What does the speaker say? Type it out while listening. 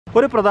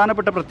ഒരു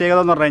പ്രധാനപ്പെട്ട പ്രത്യേകത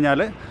എന്ന് പറഞ്ഞു കഴിഞ്ഞാൽ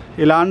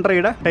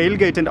ഇലാൻട്രയുടെ ടെയിൽ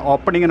ഗേറ്റിൻ്റെ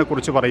ഓപ്പണിങ്ങിനെ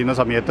കുറിച്ച് പറയുന്ന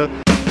സമയത്ത്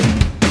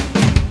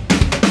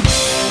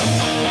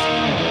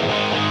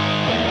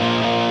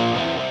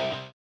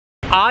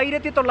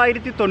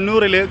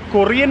 1990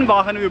 കൊറിയൻ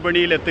വാഹന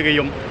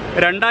വിപണിയിലെത്തുകയും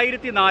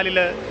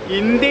 2004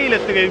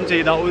 ഇന്ത്യയിലെത്തുകയും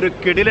ചെയ്ത ഒരു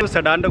കിടിലൻ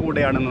സെഡാൻ്റെ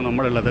കൂടെയാണെന്ന്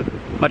നമ്മളുള്ളത്.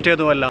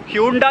 മറ്റേതുമല്ല,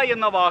 ഹ്യൂണ്ടായി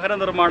എന്ന വാഹന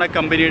നിർമ്മാണ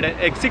കമ്പനിയുടെ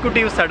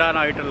എക്സിക്യൂട്ടീവ്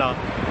സെഡാനായിട്ടുള്ള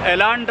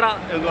എലാൻട്ര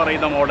എന്ന്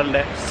പറയുന്ന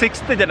മോഡലിൻ്റെ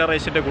 6th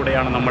ജനറേഷൻ്റെ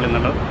കൂടെയാണ്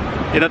നമ്മളിന്നുള്ളത്.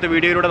 ഇന്നത്തെ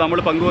വീഡിയോയിലൂടെ നമ്മൾ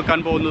പങ്കുവെക്കാൻ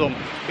പോകുന്നതും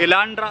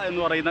എലാൻട്ര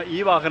എന്ന് പറയുന്ന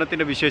ഈ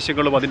വാഹനത്തിൻ്റെ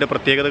വിശേഷങ്ങളും അതിൻ്റെ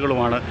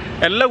പ്രത്യേകതകളുമാണ്.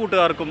 എല്ലാ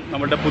കൂട്ടുകാർക്കും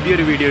നമ്മുടെ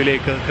പുതിയൊരു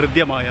വീഡിയോയിലേക്ക്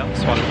ഹൃദ്യമായ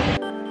സ്വാഗതം.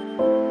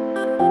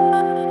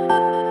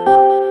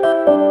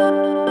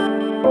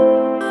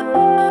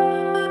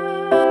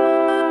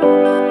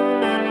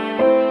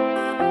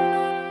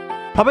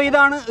 അപ്പോൾ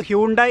ഇതാണ്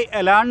ഹ്യൂണ്ടായി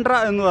എലാൻട്ര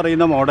എന്ന്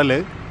പറയുന്ന മോഡൽ.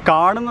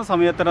 കാണുന്ന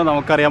സമയത്ത് തന്നെ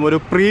നമുക്കറിയാം ഒരു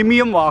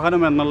പ്രീമിയം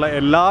വാഹനം എന്നുള്ള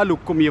എല്ലാ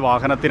ലുക്കും ഈ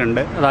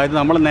വാഹനത്തിനുണ്ട്. അതായത്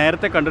നമ്മൾ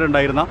നേരത്തെ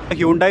കണ്ടിട്ടുണ്ടായിരുന്ന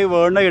ഹ്യൂണ്ടായി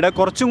വേർണയുടെ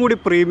കുറച്ചും കൂടി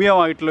പ്രീമിയം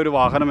ആയിട്ടുള്ളൊരു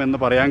വാഹനം എന്ന്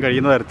പറയാൻ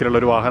കഴിയുന്ന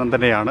തരത്തിലുള്ളൊരു വാഹനം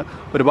തന്നെയാണ്.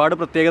 ഒരുപാട്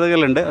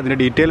പ്രത്യേകതകളുണ്ട്. അതിൻ്റെ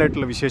ഡീറ്റെയിൽ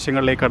ആയിട്ടുള്ള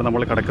വിശേഷങ്ങളിലേക്കാണ്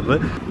നമ്മൾ കിടക്കുന്നത്.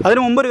 അതിന്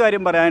മുമ്പൊരു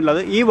കാര്യം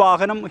പറയാനുള്ളത്, ഈ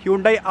വാഹനം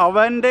ഹ്യൂണ്ടായി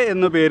അവൻ്റെ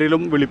എന്ന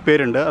പേരിലും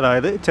വിളിപ്പേരുണ്ട്.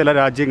 അതായത് ചില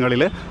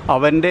രാജ്യങ്ങളിൽ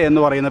അവൻ്റെ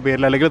എന്ന് പറയുന്ന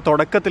പേരിൽ, അല്ലെങ്കിൽ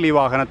തുടക്കത്തിൽ ഈ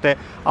വാഹനത്തെ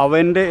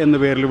അവൻ്റെ എന്ന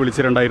പേരിൽ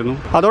വിളിച്ചിട്ടുണ്ടായിരുന്നു.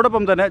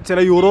 അതോടൊപ്പം തന്നെ ചില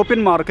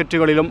യൂറോപ്യൻ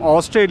മാർക്കറ്റുകളിലും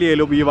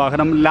ഓസ്ട്രേലിയയിലും ഈ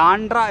വാഹനം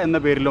ലാൻഡ്ര എന്ന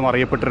പേരിലും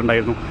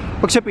അറിയപ്പെട്ടിട്ടുണ്ടായിരുന്നു.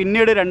 പക്ഷെ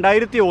പിന്നീട്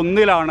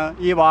 2001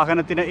 ഈ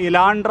വാഹനത്തിന്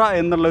ഇലാൻട്ര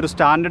എന്നുള്ളൊരു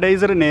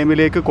സ്റ്റാൻഡർഡൈസർ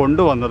നെയിമിലേക്ക്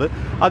കൊണ്ടുവന്നത്.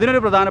 അതിനൊരു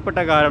പ്രധാനപ്പെട്ട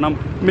കാരണം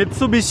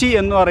മിത്സുബിഷി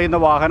എന്ന് പറയുന്ന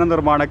വാഹന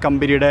നിർമ്മാണ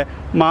കമ്പനിയുടെ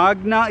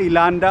മാഗ്ന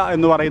ഇലാൻഡ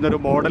എന്ന് പറയുന്നൊരു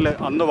മോഡൽ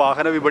അന്ന്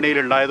വാഹന വിപണിയിൽ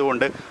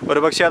ഉണ്ടായതുകൊണ്ട്,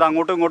 ഒരുപക്ഷെ അത്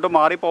അങ്ങോട്ടും ഇങ്ങോട്ടും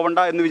മാറിപ്പോവണ്ട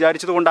എന്ന്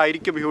വിചാരിച്ചത്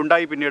കൊണ്ടായിരിക്കും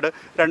ഹ്യൂണ്ടായി പിന്നീട്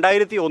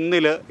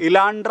 2001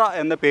 ഇലാൻട്ര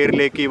എന്ന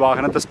പേരിലേക്ക് ഈ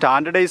വാഹനത്തെ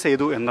സ്റ്റാൻഡർഡൈസ്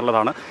ചെയ്തു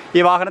എന്നുള്ളതാണ്.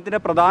 ഈ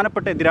വാഹനത്തിൻ്റെ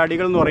പ്രധാനപ്പെട്ട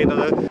എതിരാളികൾ എന്ന്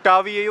പറയുന്നത്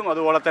ടാവിയയും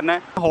അതുപോലെ തന്നെ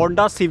ഹോണ്ട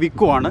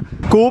സിവിക്കുമാണ്.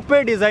 കൂപ്പേ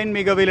ഡിസൈൻ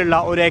മികവിലുള്ള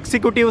ഒരു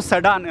എക്സിക്യൂട്ടീവ്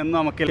സെഡാൻ എന്ന്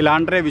നമുക്ക്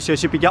ഇലാൻട്രയെ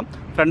വിശേഷിപ്പിക്കാം.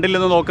 ഫ്രണ്ടിൽ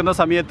നിന്ന് നോക്കുന്ന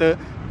സമയത്ത്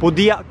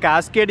പുതിയ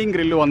കാസ്കേഡിംഗ്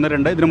ഗ്രില്ല്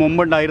വന്നിട്ടുണ്ട്. ഇതിന്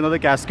മുമ്പുണ്ടായിരുന്നത്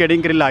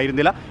കാസ്കേഡിംഗ്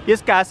ഗ്രില്ലായിരുന്നില്ല. ഈ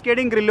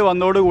കാസ്കേഡിംഗ് ഗ്രില്ല്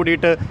വന്നതോട്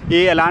കൂടിയിട്ട്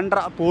ഈ എലാൻട്ര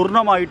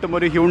പൂർണ്ണമായിട്ടും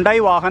ഒരു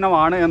ഹ്യൂണ്ടായി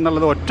വാഹനമാണ്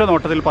എന്നുള്ളത് ഒറ്റ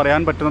നോട്ടത്തിൽ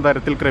പറയാൻ പറ്റുന്ന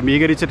തരത്തിൽ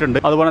ക്രമീകരിച്ചിട്ടുണ്ട്.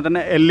 അതുപോലെ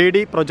തന്നെ LED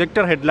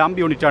പ്രൊജക്ടർ ഹെഡ്ലാമ്പ്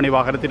യൂണിറ്റാണ് ഈ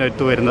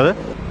വാഹനത്തിനകത്ത് വരുന്നത്.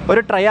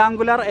 ഒരു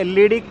ട്രയാങ്കുലർ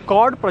LED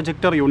കോഡ്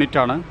പ്രൊജക്ടർ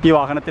യൂണിറ്റാണ് ഈ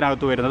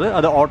വാഹനത്തിനകത്ത് വരുന്നത്.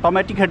 അത്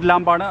ഓട്ടോമാറ്റിക്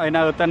ഹെഡ്ലാമ്പാണ്.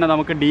 അതിനകത്ത് തന്നെ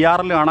നമുക്ക്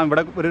DRL കാണാം.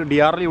 ഇവിടെ ഒരു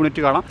DRL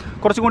യൂണിറ്റ് കാണാം.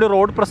 കുറച്ചും കൂടി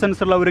റോഡ്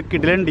പ്രസൻസ് ഉള്ള ഒരു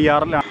കിഡിലൻ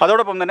DRL ആണ്.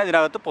 അതോടൊപ്പം തന്നെ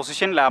ഇതിനകത്ത്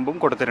പൊസിഷൻ ലാമ്പും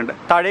കൊടുത്തിട്ടുണ്ട്.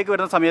 താഴേക്ക്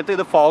വരുന്ന സമയത്ത്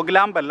ഇത് ഫോഗ്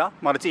ലാമ്പ് അല്ല,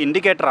 മറിച്ച്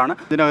ഇൻഡിക്കേറ്ററാണ്.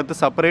 ഇതിനകത്ത്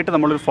സെപ്പറേറ്റ്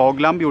നമ്മളൊരു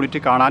ഫോഗ് ലാമ്പ്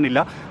യൂണിറ്റ് കാണാനില്ല.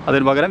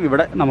 അതിന് പകരം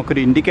ഇവിടെ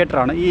നമുക്കൊരു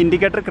ഇൻഡിക്കേറ്ററാണ്. ഈ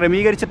ഇൻഡിക്കേറ്റർ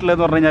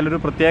ക്രമീകരിച്ചിട്ടുള്ളതെന്ന് പറഞ്ഞു കഴിഞ്ഞാൽ ഒരു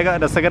പ്രത്യേക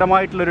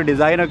രസകരമായിട്ടുള്ളൊരു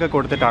ഡിസൈനൊക്കെ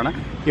കൊടുത്തിട്ടാണ്.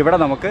 ഇവിടെ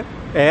നമുക്ക്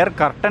എയർ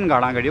കർട്ടൻ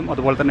കാണാൻ കഴിയും.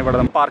 അതുപോലെ തന്നെ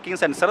ഇവിടെ പാർക്കിംഗ്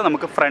സെൻസർ,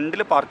 നമുക്ക്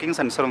ഫ്രണ്ടിൽ പാർക്കിംഗ്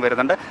സെൻസറും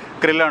വരുന്നുണ്ട്.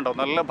 ഗ്രില്ലുണ്ടോ,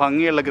 നല്ല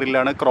ഭംഗിയുള്ള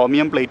ഗ്രില്ലാണ്.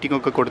 ക്രോമിയം പ്ലേറ്റിംഗ്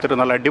ഒക്കെ കൊടുത്തിട്ട്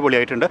നല്ല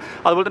അടിപൊളിയായിട്ടുണ്ട്.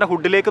 അതുപോലെ തന്നെ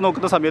ഹുഡിലേക്ക്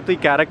നോക്കുന്ന സമയത്ത് ഈ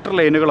ക്യാരക്ടർ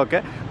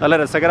ലൈനുകളൊക്കെ നല്ല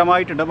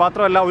രസകരമായിട്ടുണ്ട്.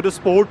 മാത്രമല്ല ഒരു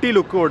സ്പോർട്ടി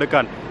ലുക്ക്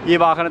കൊടുക്കാൻ ഈ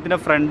വാഹനത്തിൻ്റെ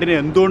ഫ്രണ്ടിന്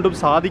എന്തുകൊണ്ടും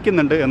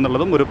സാധിക്കുന്നുണ്ട്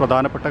എന്നുള്ളതും ഒരു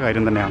പ്രധാനപ്പെട്ട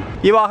കാര്യം തന്നെയാണ്.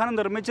 ഈ വാഹനം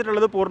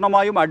നിർമ്മിച്ചിട്ടുള്ളത്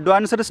പൂർണ്ണമായും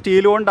അഡ്വാൻസ്ഡ്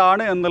സ്റ്റീൽ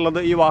കൊണ്ടാണ് എന്നുള്ളത്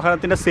ഈ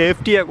വാഹനത്തിൻ്റെ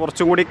സേഫ്റ്റിയെ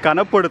കുറച്ചും കൂടി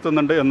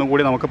കനപ്പെടുത്തുന്നുണ്ട് എന്നും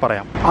കൂടി നമുക്ക്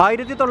പറയാം.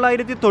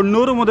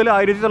 1990 മുതൽ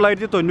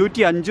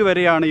 1995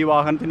 വരെയാണ് ഈ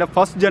വാഹനത്തിൻ്റെ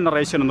ഫസ്റ്റ്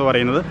ജനറേഷൻ എന്ന്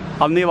പറയുന്നത്.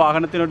 അന്ന് ഈ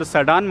വാഹനത്തിനൊരു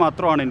സെഡാൻ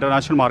മാത്രമാണ്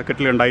ഇൻ്റർനാഷണൽ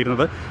മാർക്കറ്റിൽ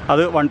ഉണ്ടായിരുന്നത്.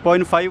 അത്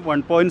 1.5,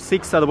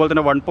 1.6 അതുപോലെ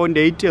തന്നെ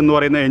 1.8 എന്ന്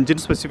പറയുന്ന എഞ്ചിൻ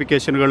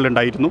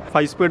സ്പെസിഫിക്കേഷനുകളിലുണ്ടായിരുന്നു.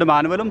 5 സ്പീഡ്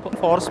മാനുവലും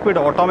 4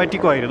 സ്പീഡ്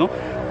ഓട്ടോമാറ്റിക്കും ആയിരുന്നു.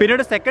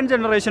 പിന്നീട് സെക്കൻഡ്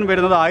ജനറേഷൻ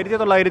വരുന്നത്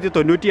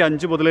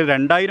 1995 മുതൽ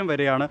 2000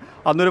 വരെയാണ്.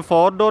 അന്നൊരു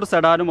 4 ഡോർ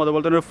സെഡാനും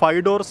അതുപോലെ തന്നെ ഒരു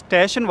 5 ഡോർ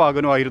സ്റ്റേഷൻ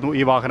വാഗനും ആയിരുന്നു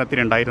ഈ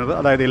വാഹനത്തിന് ഉണ്ടായിരുന്നത്.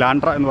 അതായത്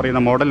ഇലാൻട്ര എന്ന്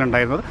പറയുന്ന മോഡൽ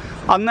ഉണ്ടായിരുന്നത്.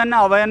 അന്ന് തന്നെ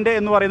അവൻ്റെ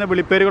എന്ന് പറയുന്ന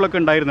വിളിപ്പേരുകളൊക്കെ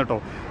ഉണ്ടായിരുന്നു കേട്ടോ.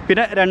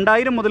 പിന്നെ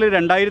 2000 മുതൽ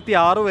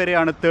 2006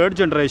 വരെയാണ് തേർഡ്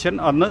ജനറേഷൻ.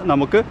 അന്ന്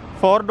നമുക്ക്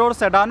 4 ഡോർ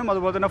സെഡാനും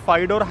അതുപോലെ തന്നെ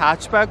 5 ഡോർ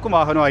ഹാച്ച് പാക്കും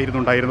വാഹനമായിരുന്നു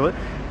ഉണ്ടായിരുന്നത്.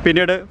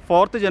 പിന്നീട്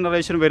 4th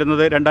ജനറേഷൻ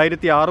വരുന്നത്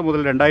 2006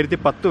 മുതൽ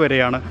 2010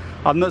 വരെയാണ്.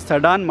 അന്ന്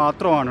സെഡാൻ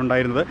മാത്രമാണ്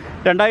ഉണ്ടായിരുന്നത്.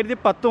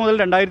 2010 മുതൽ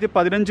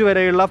 2015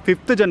 വരെയുള്ള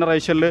 5th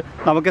ജനറേഷനിൽ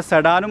നമുക്ക്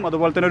സെഡാനും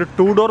അതുപോലെ തന്നെ ഒരു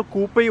 2 ഡോർ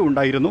കൂപ്പയും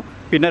ഉണ്ടായിരുന്നു.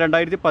 പിന്നെ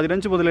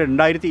 2015 മുതൽ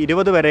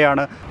 2020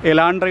 വരെയാണ്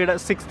എലാൻട്രയുടെ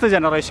 6th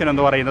ജനറേഷൻ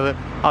എന്ന് പറയുന്നത്.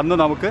 അന്ന്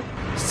നമുക്ക്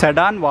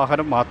സെഡാൻ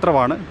വാഹനം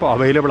മാത്രമാണ് ഇപ്പോൾ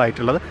അവൈലബിൾ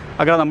ആയിട്ടുള്ളത്.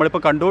 അങ്ങനെ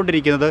നമ്മളിപ്പോൾ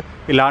കണ്ടുകൊണ്ടിരിക്കുന്നത്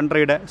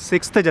ഇലാൻട്രയുടെ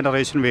 6th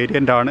ജനറേഷൻ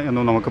വേരിയൻ്റ് ആണ്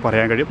എന്നും നമുക്ക്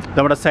പറയാൻ കഴിയും.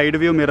 നമ്മുടെ side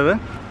view mirror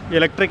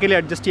electrically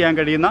adjust ചെയ്യാൻ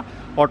കഴിയുന്ന,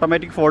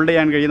 ഓട്ടോമാറ്റിക് ഫോൾഡ്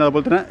ചെയ്യാൻ കഴിയുന്ന,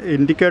 അതുപോലെ തന്നെ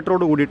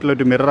ഇൻഡിക്കേറ്ററോട്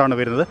കൂടിയിട്ടുള്ളൊരു മിററാണ്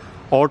വരുന്നത്.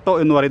 ഓട്ടോ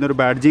എന്ന് പറയുന്ന ഒരു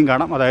ബാഡ്ജിങ്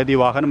കാണാം. അതായത് ഈ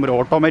വാഹനം ഒരു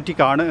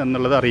ഓട്ടോമാറ്റിക് ആണ്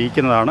എന്നുള്ളത്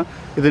അറിയിക്കുന്നതാണ്.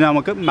 ഇതിന്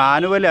നമുക്ക്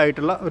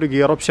മാനുവലായിട്ടുള്ള ഒരു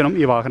ഗിയർ ഓപ്ഷനും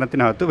ഈ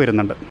വാഹനത്തിനകത്ത്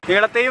വരുന്നുണ്ട്.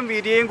 നീളത്തെയും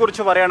വീതിയെയും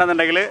കുറിച്ച്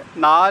പറയുകയാണെന്നുണ്ടെങ്കിൽ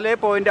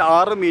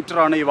 4.6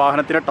 മീറ്ററാണ് ഈ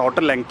വാഹനത്തിൻ്റെ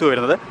ടോട്ടൽ ലെങ്ത്ത്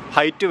വരുന്നത്.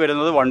 ഹൈറ്റ്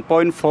വരുന്നത്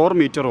 1.4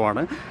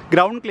 മീറ്ററുമാണ്.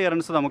 ഗ്രൗണ്ട്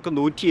ക്ലിയറൻസ് നമുക്ക്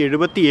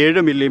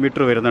 177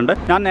 മില്ലിമീറ്റർ വരുന്നുണ്ട്.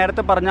 ഞാൻ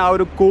നേരത്തെ പറഞ്ഞ ആ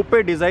ഒരു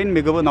കൂപ്പേ ഡിസൈൻ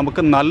മികവ്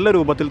നമുക്ക് നല്ല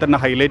രൂപത്തിൽ തന്നെ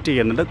ഹൈലൈറ്റ്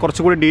ചെയ്യുന്നുണ്ട്.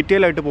 കുറച്ചുകൂടി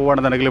ഡീറ്റെയിൽ ആയിട്ട്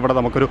പോകുകയാണെന്നുണ്ടെങ്കിൽ ഇവിടെ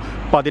നമുക്കൊരു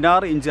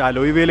 16 ഇഞ്ച്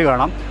അലോയ് വീല്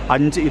കാണാം.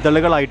 5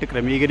 ഇതളുകളായിട്ട്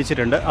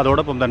ക്രമീകരിച്ചിട്ടുണ്ട്. അതോടൊപ്പം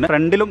തന്നെ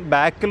ഫ്രണ്ടിലും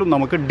ബാക്കിലും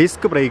നമുക്ക്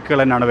ഡിസ്ക് ബ്രേക്കുകൾ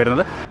തന്നെയാണ്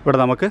വരുന്നത്. ഇവിടെ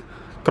നമുക്ക്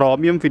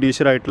ക്രോമിയം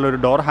ഫിനിഷറായിട്ടുള്ള ഒരു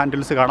ഡോർ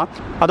ഹാൻഡിൽസ് കാണാം.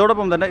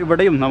 അതോടൊപ്പം തന്നെ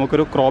ഇവിടെയും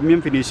നമുക്കൊരു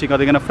ക്രോമിയം ഫിനിഷിങ്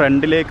അതിങ്ങനെ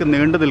ഫ്രണ്ടിലേക്ക്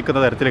നീണ്ടു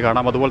നിൽക്കുന്ന തരത്തിൽ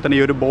കാണാം. അതുപോലെ തന്നെ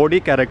ഈ ഒരു ബോഡി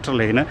ക്യാരക്ടർ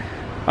ലൈന്,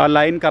 ആ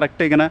ലൈൻ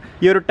കറക്റ്റ് ഇങ്ങനെ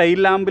ഈ ഒരു ടൈൽ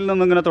ലാമ്പിൽ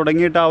നിന്നിങ്ങനെ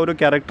തുടങ്ങിയിട്ട് ആ ഒരു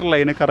ക്യാരക്ടർ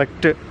ലൈന്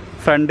കറക്റ്റ്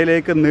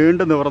ഫ്രണ്ടിലേക്ക്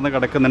നീണ്ടു നിവർന്ന്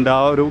കിടക്കുന്നുണ്ട്.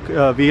 ആ ഒരു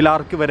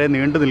വീലാർക്ക് വരെ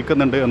നീണ്ടു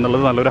നിൽക്കുന്നുണ്ട്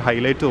എന്നുള്ളത് നല്ലൊരു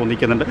ഹൈലൈറ്റ്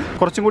തോന്നിക്കുന്നുണ്ട്.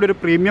 കുറച്ചും കൂടി ഒരു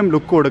പ്രീമിയം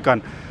ലുക്ക് കൊടുക്കാൻ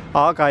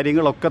ആ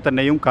കാര്യങ്ങളൊക്കെ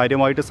തന്നെയും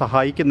കാര്യമായിട്ട്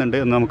സഹായിക്കുന്നുണ്ട്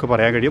എന്ന് നമുക്ക്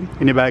പറയാൻ കഴിയും.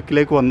 ഇനി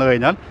ബാക്കിലേക്ക് വന്നു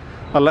കഴിഞ്ഞാൽ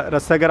നല്ല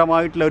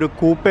രസകരമായിട്ടുള്ള ഒരു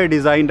കൂപ്പേ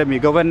ഡിസൈനിൻ്റെ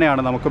മികവ്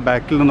തന്നെയാണ് നമുക്ക്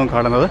ബാക്കിൽ നിന്നും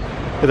കാണുന്നത്.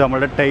 ഇത്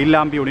നമ്മുടെ ടൈൽ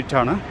ലാമ്പ്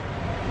യൂണിറ്റാണ്.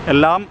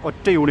 എല്ലാം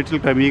ഒറ്റ യൂണിറ്റിൽ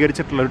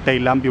ക്രമീകരിച്ചിട്ടുള്ളൊരു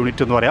ടൈൽ ലാമ്പ്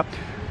യൂണിറ്റ് എന്ന് പറയാം.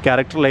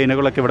 ക്യാരക്ടർ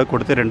ലൈനുകളൊക്കെ ഇവിടെ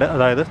കൊടുത്തിട്ടുണ്ട്.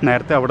 അതായത്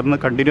നേരത്തെ അവിടെ നിന്ന്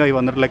കണ്ടിന്യൂ ആയി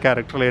വന്നിട്ടുള്ള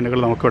ക്യാരക്ടർ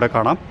ലൈനുകൾ നമുക്കിവിടെ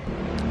കാണാം.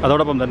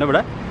 അതോടൊപ്പം തന്നെ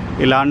ഇവിടെ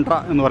ഇലാൻട്ര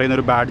എന്ന് പറയുന്ന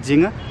ഒരു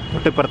ബാഡ്ജിങ്,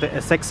 തൊട്ടിപ്പുറത്ത്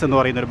SX എന്ന്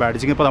പറയുന്ന ഒരു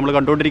ബാഡ്ജിങ്. ഇപ്പോൾ നമ്മൾ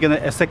കണ്ടുകൊണ്ടിരിക്കുന്ന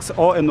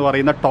SXO എന്ന്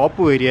പറയുന്ന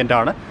ടോപ്പ് വേരിയൻ്റ്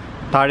ആണ്.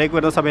 താഴേക്ക്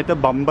വരുന്ന സമയത്ത്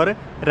ബമ്പർ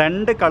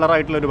 2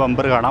 കളറായിട്ടുള്ളൊരു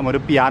ബമ്പർ കാണാം. ഒരു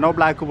പിയാനോ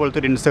ബ്ലാക്ക് പോലത്തെ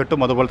ഒരു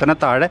ഇൻസേർട്ടും അതുപോലെ തന്നെ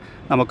താഴെ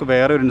നമുക്ക്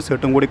വേറെ ഒരു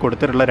ഇൻസേർട്ടും കൂടി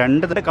കൊടുത്തിട്ടുള്ള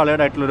 2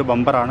 കളേർഡ് ആയിട്ടുള്ളൊരു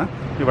ബമ്പറാണ്.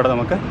 ഇവിടെ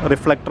നമുക്ക്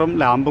റിഫ്ലക്ടറും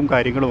ലാമ്പും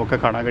കാര്യങ്ങളും ഒക്കെ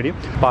കാണാൻ കഴിയും.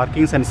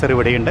 പാർക്കിംഗ് സെൻസർ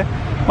ഇവിടെയുണ്ട്.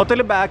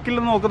 മൊത്തത്തിൽ ബാക്കിൽ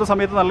നിന്ന് നോക്കുന്ന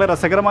സമയത്ത് നല്ല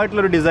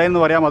രസകരമായിട്ടുള്ളൊരു ഡിസൈൻ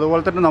എന്ന് പറയാം.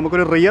 അതുപോലെ തന്നെ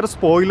നമുക്കൊരു റിയർ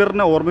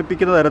സ്പോയിലറിനെ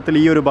ഓർമ്മിപ്പിക്കുന്ന തരത്തിൽ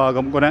ഈ ഒരു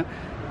ഭാഗം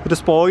ഒരു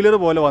സ്പോയിലർ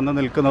പോലെ വന്ന്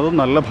നിൽക്കുന്നതും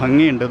നല്ല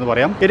ഭംഗിയുണ്ട് എന്ന്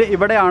പറയാം.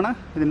 ഇവിടെയാണ്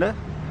ഇതിൻ്റെ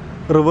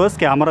റിവേഴ്സ്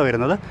ക്യാമറ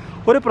വരുന്നത്.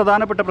 ഒരു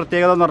പ്രധാനപ്പെട്ട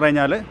പ്രത്യേകത എന്ന് പറഞ്ഞു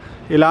കഴിഞ്ഞാൽ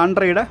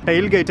ഇലാൻട്രയുടെ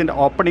ടെയിൽ ഗേറ്റിൻ്റെ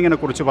ഓപ്പണിങ്ങിനെ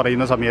കുറിച്ച്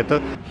പറയുന്ന സമയത്ത്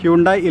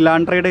ഹ്യൂണ്ടായി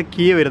ഇലാൻട്രയുടെ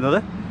കീ വരുന്നത്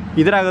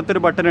ഇതിനകത്തൊരു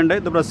ബട്ടൺ ഉണ്ട്.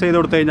 ഇത് പ്രസ് ചെയ്ത്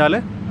കൊടുത്തു കഴിഞ്ഞാൽ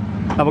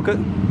നമുക്ക്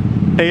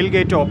ടെയിൽ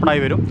ഗേറ്റ്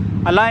ഓപ്പണായി വരും.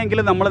 അല്ല എങ്കിൽ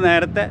നമ്മൾ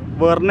നേരത്തെ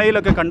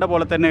വെർണയിലൊക്കെ കണ്ട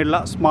പോലെ തന്നെയുള്ള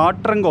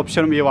സ്മാർട്ട് ട്രങ്ക്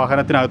ഓപ്ഷനും ഈ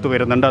വാഹനത്തിനകത്ത്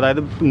വരുന്നുണ്ട്.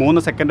 അതായത്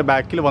 3 സെക്കൻഡ്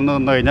ബാക്കിൽ വന്ന്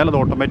നിന്ന് കഴിഞ്ഞാൽ അത്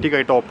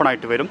ഓട്ടോമാറ്റിക്കായിട്ട് ഓപ്പൺ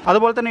ആയിട്ട് വരും.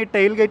 അതുപോലെ തന്നെ ഈ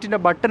ടെയിൽ ഗേറ്റിൻ്റെ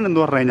ബട്ടൺ എന്ന്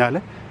പറഞ്ഞു കഴിഞ്ഞാൽ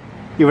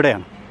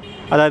ഇവിടെയാണ്.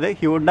 അതായത്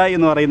ഹ്യൂണ്ടായി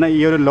എന്ന് പറയുന്ന ഈ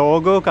ഒരു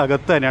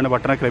ലോഗോക്കകത്ത് തന്നെയാണ്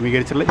ബട്ടണെ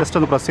ക്രമീകരിച്ചിട്ടുള്ളത്. ജസ്റ്റ്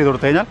ഒന്ന് പ്രസ് ചെയ്ത്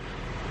കൊടുത്തു കഴിഞ്ഞാൽ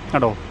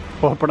കേട്ടോ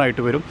ഓപ്പൺ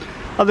ആയിട്ട് വരും.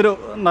 അതൊരു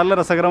നല്ല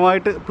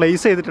രസകരമായിട്ട്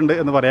പ്ലേസ് ചെയ്തിട്ടുണ്ട്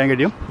എന്ന് പറയാൻ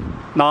കഴിയും.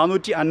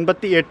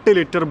 458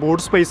 ലിറ്റർ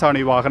ബൂട്ട് സ്പേസ് ആണ്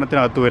ഈ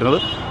വാഹനത്തിനകത്ത് വരുന്നത്.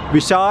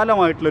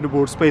 വിശാലമായിട്ടുള്ളൊരു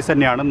ബൂട്ട് സ്പേസ്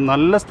തന്നെയാണ്.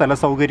 നല്ല സ്ഥല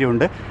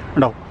സൗകര്യമുണ്ട്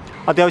കേട്ടോ.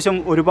 അത്യാവശ്യം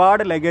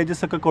ഒരുപാട്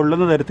ലഗേജസ് ഒക്കെ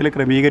കൊള്ളുന്ന തരത്തിൽ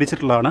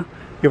ക്രമീകരിച്ചിട്ടുള്ളതാണ്.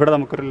 ഇവിടെ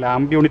നമുക്കൊരു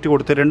ലാമ്പ് യൂണിറ്റ്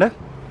കൊടുത്തിട്ടുണ്ട്.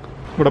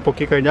 ഇവിടെ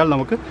പൊക്കിക്കഴിഞ്ഞാൽ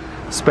നമുക്ക്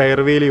സ്പെയർ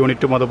വീൽ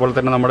യൂണിറ്റും അതുപോലെ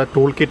തന്നെ നമ്മുടെ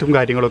ടൂൾ കിറ്റും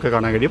കാര്യങ്ങളൊക്കെ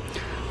കാണാൻ കഴിയും.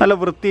 നല്ല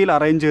വൃത്തിയിൽ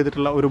അറേഞ്ച്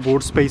ചെയ്തിട്ടുള്ള ഒരു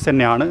ബൂട്ട് സ്പേസ്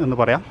തന്നെയാണ് എന്ന്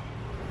പറയാം.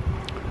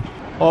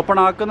 ഓപ്പൺ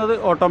ആക്കുന്നത്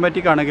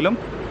ഓട്ടോമാറ്റിക് ആണെങ്കിലും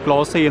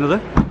ക്ലോസ് ചെയ്യുന്നത്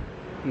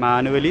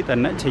മാനുവലി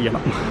തന്നെ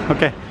ചെയ്യണം.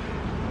 ഓക്കെ,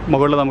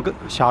 മുകളിൽ നമുക്ക്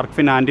ഷാർക്ക്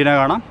ഫിൻ ആൻറ്റിന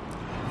കാണാം.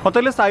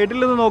 മൊത്തത്തിൽ സൈഡിൽ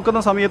നിന്ന് നോക്കുന്ന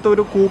സമയത്ത്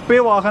ഒരു കൂപ്പേ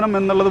വാഹനം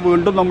എന്നുള്ളത്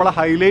വീണ്ടും നമ്മളെ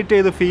ഹൈലൈറ്റ്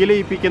ചെയ്ത് ഫീൽ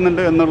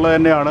ചെയ്യിപ്പിക്കുന്നുണ്ട് എന്നുള്ളത്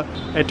തന്നെയാണ്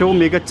ഏറ്റവും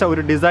മികച്ച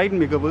ഒരു ഡിസൈൻ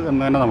മികവ്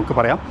എന്ന് തന്നെ നമുക്ക്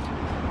പറയാം.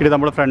 ഇത്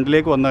നമ്മൾ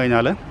ഫ്രണ്ടിലേക്ക് വന്നു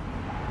കഴിഞ്ഞാൽ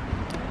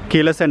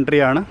കീലെസ്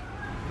എൻട്രിയാണ്.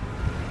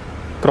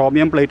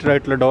 ക്രോമിയം പ്ലേറ്റഡ്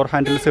ആയിട്ടുള്ള ഡോർ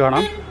ഹാൻഡിൽസ്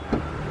കാണാം.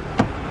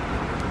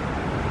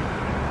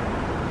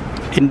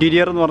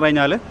 ഇൻറ്റീരിയർ എന്ന് പറഞ്ഞു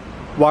കഴിഞ്ഞാൽ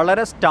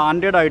വളരെ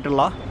സ്റ്റാൻഡേർഡ്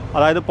ആയിട്ടുള്ള,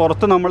 അതായത്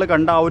പുറത്ത് നമ്മൾ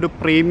കണ്ട ആ ഒരു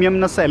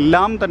പ്രീമിയംനെസ്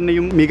എല്ലാം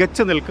തന്നെയും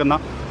മികച്ചു നിൽക്കുന്ന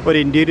ഒരു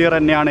ഇൻറ്റീരിയർ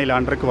തന്നെയാണ്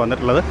ഇലാൻട്രയ്ക്ക്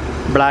വന്നിട്ടുള്ളത്.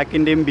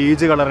 ബ്ലാക്കിൻ്റെയും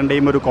ബീജ്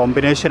കളറിൻ്റെയും ഒരു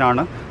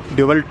കോമ്പിനേഷനാണ്.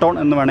 ഡ്യുവൽ ടോൺ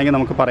എന്ന് വേണമെങ്കിൽ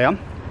നമുക്ക് പറയാം.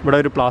 ഇവിടെ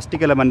ഒരു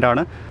പ്ലാസ്റ്റിക്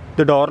എലമെൻ്റാണ്.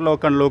 ഇത് ഡോർ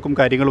ലോക്ക് അൺലോക്കും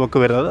കാര്യങ്ങളും ഒക്കെ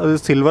വരുന്നത്. അത്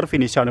സിൽവർ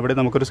ഫിനിഷാണ്. ഇവിടെ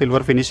നമുക്കൊരു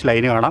സിൽവർ ഫിനിഷ്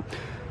ലൈന് കാണാം.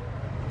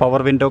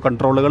 Power window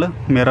കൺട്രോളുകൾ,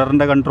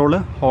 മിററിൻ്റെ control,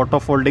 auto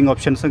folding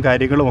ഓപ്ഷൻസും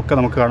കാര്യങ്ങളും ഒക്കെ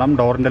നമുക്ക് കാണാം.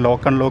 ഡോറിൻ്റെ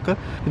ലോക്ക് അൺലോക്ക്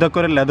ഇതൊക്കെ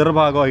ഒരു ലെതർ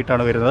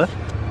ഭാഗമായിട്ടാണ് വരുന്നത്.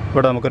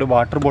 ഇവിടെ നമുക്കൊരു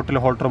വാട്ടർ ബോട്ടിൽ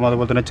ഹോൾഡറും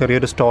അതുപോലെ തന്നെ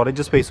ചെറിയൊരു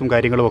സ്റ്റോറേജ് സ്പേസും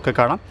കാര്യങ്ങളും ഒക്കെ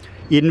കാണാം.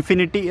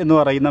 ഇൻഫിനിറ്റി എന്ന്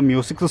പറയുന്ന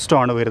മ്യൂസിക്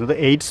സിസ്റ്റമാണ് വരുന്നത്.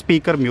 8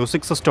 സ്പീക്കർ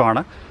മ്യൂസിക്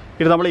സിസ്റ്റമാണ്.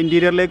 ഇത് നമ്മൾ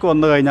ഇൻറ്റീരിയറിലേക്ക്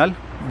വന്നു കഴിഞ്ഞാൽ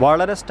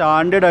വളരെ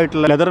സ്റ്റാൻഡേർഡ്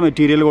ആയിട്ടുള്ള ലെതർ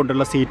മെറ്റീരിയൽ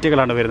കൊണ്ടുള്ള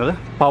സീറ്റുകളാണ് വരുന്നത്.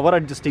 പവർ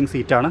അഡ്ജസ്റ്റിംഗ്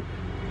സീറ്റാണ്.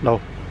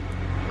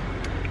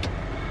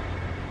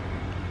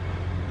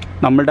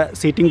 നമ്മുടെ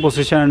സീറ്റിംഗ്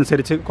പൊസിഷൻ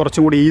അനുസരിച്ച്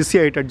കുറച്ചും കൂടി ഈസി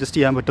ആയിട്ട് അഡ്ജസ്റ്റ്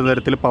ചെയ്യാൻ പറ്റുന്ന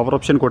തരത്തിൽ പവർ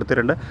ഓപ്ഷൻ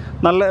കൊടുത്തിട്ടുണ്ട്.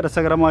 നല്ല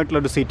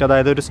രസകരമായിട്ടുള്ളൊരു സീറ്റ്,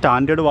 അതായത് ഒരു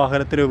സ്റ്റാൻഡേർഡ്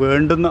വാഹനത്തിന്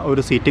വേണ്ടുന്ന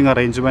ഒരു സീറ്റിംഗ്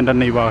അറേഞ്ച്മെൻറ്റ്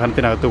തന്നെ ഈ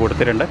വാഹനത്തിനകത്ത്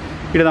കൊടുത്തിട്ടുണ്ട്.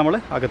 ഇത് നമ്മൾ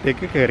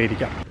അകത്തേക്ക്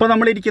കയറിയിരിക്കാം. ഇപ്പോൾ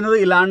നമ്മളിരിക്കുന്നത്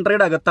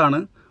ഇലാൻട്രയുടെ അകത്താണ്.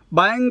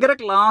 ഭയങ്കര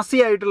ക്ലാസി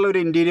ആയിട്ടുള്ള ഒരു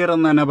ഇൻറ്റീരിയർ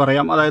എന്ന് തന്നെ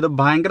പറയാം. അതായത്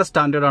ഭയങ്കര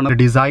സ്റ്റാൻഡേർഡാണ്.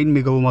 ഡിസൈൻ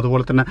മികവും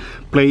അതുപോലെ തന്നെ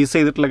പ്ലേസ്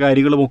ചെയ്തിട്ടുള്ള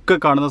കാര്യങ്ങളും ഒക്കെ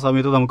കാണുന്ന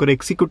സമയത്ത് നമുക്കൊരു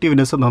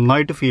എക്സിക്യൂട്ടീവ്നെസ്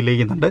നന്നായിട്ട് ഫീൽ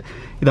ചെയ്യുന്നുണ്ട്.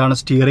 ഇതാണ്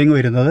സ്റ്റിയറിംഗ്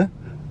വരുന്നത്.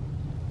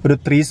 ഒരു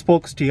 3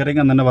 സ്പോക്ക് സ്റ്റിയറിംഗ്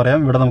എന്ന് തന്നെ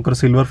പറയാം. ഇവിടെ നമുക്കൊരു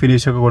സിൽവർ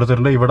ഫിനിഷ് ഒക്കെ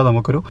കൊടുത്തിട്ടുണ്ട്. ഇവിടെ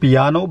നമുക്കൊരു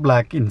പിയാനോ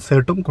ബ്ലാക്ക്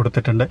ഇൻസേർട്ടും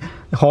കൊടുത്തിട്ടുണ്ട്.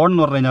 ഹോൺ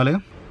എന്ന് പറഞ്ഞു കഴിഞ്ഞാൽ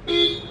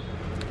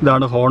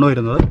ഇതാണ് ഹോൺ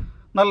വരുന്നത്.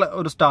 നല്ല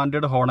ഒരു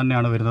സ്റ്റാൻഡേർഡ് ഹോൺ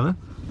തന്നെയാണ് വരുന്നത്.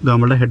 ഇത്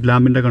നമ്മുടെ ഹെഡ്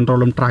ലാമ്പിൻ്റെ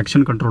കൺട്രോളും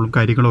ട്രാക്ഷൻ കൺട്രോളും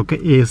കാര്യങ്ങളൊക്കെ,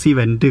 AC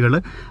വെൻറ്റുകൾ,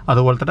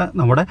 അതുപോലെ തന്നെ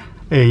നമ്മുടെ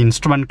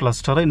ഇൻസ്ട്രുമെൻറ്റ്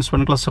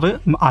ക്ലസ്റ്റർ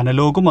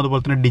അനലോഗും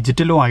അതുപോലെ തന്നെ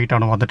ഡിജിറ്റലും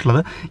ആയിട്ടാണ് വന്നിട്ടുള്ളത്.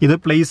 ഇത്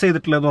പ്ലേസ്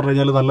ചെയ്തിട്ടുള്ളതെന്ന് പറഞ്ഞു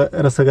കഴിഞ്ഞാൽ നല്ല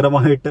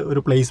രസകരമായിട്ട്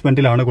ഒരു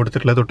പ്ലേസ്മെൻറ്റിലാണ്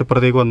കൊടുത്തിട്ടുള്ളത്.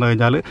 തൊട്ടിപ്പുറത്തേക്ക് വന്നു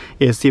കഴിഞ്ഞാൽ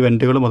AC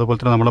വെൻറ്റുകളും അതുപോലെ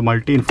തന്നെ നമ്മുടെ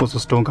മൾട്ടി ഇൻഫോ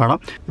സിസ്റ്റവും കാണാം.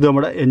 ഇത്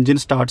നമ്മുടെ എഞ്ചിൻ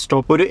സ്റ്റാർട്ട്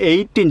സ്റ്റോപ്പ്, ഒരു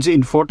 8 ഇഞ്ച്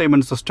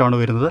ഇൻഫോടൈൻമെൻറ്റ് സിസ്റ്റമാണ്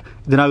വരുന്നത്.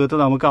 ഇതിനകത്ത്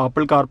നമുക്ക്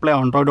ആപ്പിൾ കാർപ്ലേ,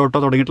 ആൻഡ്രോയിഡ് ഓട്ടോ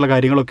തുടങ്ങിയിട്ടുള്ള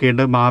കാര്യങ്ങളൊക്കെ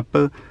ഉണ്ട്.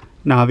 മാപ്പ്,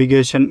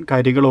 നാവിഗേഷൻ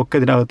കാര്യങ്ങളൊക്കെ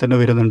ഇതിനകത്ത് തന്നെ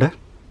വരുന്നുണ്ട്.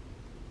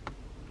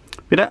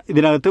 പിന്നെ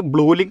ഇതിനകത്ത്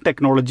ബ്ലൂ ലിങ്ക്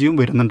ടെക്നോളജിയും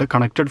വരുന്നുണ്ട്.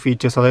 കണക്റ്റഡ്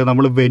ഫീച്ചേഴ്സ്, അതായത്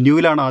നമ്മൾ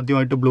വെന്യൂവിലാണ്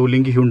ആദ്യമായിട്ട് ബ്ലൂ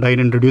ലിങ്ക്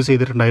ഹ്യുണ്ടായിന് ഇൻട്രൊഡ്യൂസ്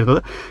ചെയ്തിട്ടുണ്ടായിരുന്നത്.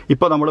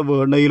 ഇപ്പോൾ നമ്മൾ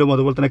വേർണയിലും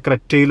അതുപോലെ തന്നെ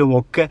ക്രെറ്റയിലും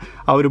ഒക്കെ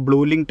ആ ഒരു ബ്ലൂ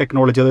ലിങ്ക്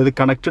ടെക്നോളജി, അതായത്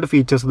കണക്റ്റഡ്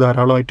ഫീച്ചേഴ്സ്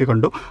ധാരാളമായിട്ട്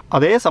കണ്ടു.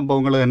 അതേ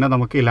സംഭവങ്ങൾ തന്നെ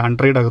നമുക്ക്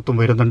ഇലാൻട്രയുടെ അകത്തും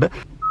വരുന്നുണ്ട്.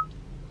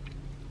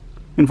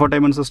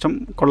 ഇൻഫോടൈൻമെൻറ്റ് സിസ്റ്റം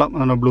കൊള്ളാം.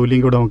 ബ്ലൂ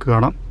ലിങ്ക് ഇവിടെ നമുക്ക്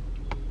കാണാം.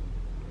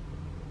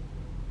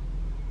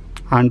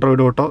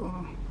 ആൻഡ്രോയിഡ് ഓട്ടോ,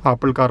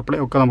 ആപ്പിൾ കാർപ്ലേ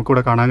ഒക്കെ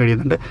നമുക്കിവിടെ കാണാൻ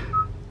കഴിയുന്നുണ്ട്.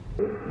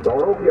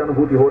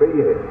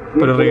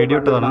 ഒരു റേഡിയോ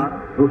ഇട്ടതാണ്.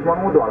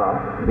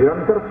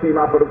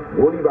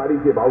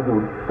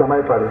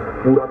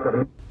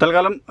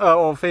 തൽക്കാലം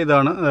ഓഫ്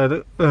ചെയ്താണ്, അതായത്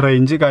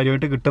റേഞ്ച്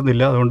കാര്യമായിട്ട്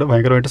കിട്ടുന്നില്ല, അതുകൊണ്ട്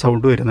ഭയങ്കരമായിട്ട്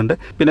സൗണ്ട് വരുന്നുണ്ട്.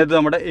 പിന്നെ ഇത്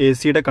നമ്മുടെ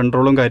AC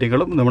കൺട്രോളും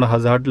കാര്യങ്ങളും, നമ്മുടെ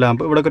ഹസാർഡ്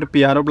ലാമ്പ്, ഇവിടെ ഒരു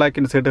പിയാനോ ബ്ലാക്ക്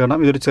ഇൻസൈറ്റ്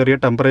കാണാം. ഇതൊരു ചെറിയ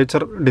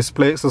ടെമ്പറേച്ചർ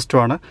ഡിസ്പ്ലേ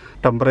സിസ്റ്റമാണ്.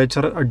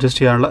 ടെമ്പറേച്ചർ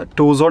അഡ്ജസ്റ്റ് ചെയ്യാനുള്ള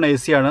 2 സോൺ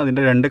AC ആണ്.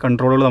 അതിൻ്റെ 2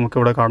 കൺട്രോളുകൾ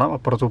നമുക്കിവിടെ കാണാം,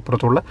 അപ്പുറത്തും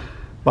ഇപ്പുറത്തുള്ള.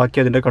 ബാക്കി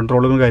അതിൻ്റെ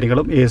കൺട്രോളും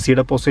കാര്യങ്ങളും AC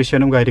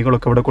പൊസിഷനും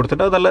കാര്യങ്ങളൊക്കെ ഇവിടെ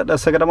കൊടുത്തിട്ട് അത് നല്ല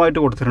രസകരമായിട്ട്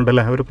കൊടുത്തിട്ടുണ്ട്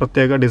അല്ലേ, ഒരു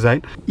പ്രത്യേക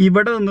ഡിസൈൻ.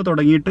 ഇവിടെ നിന്ന്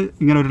തുടങ്ങിയിട്ട്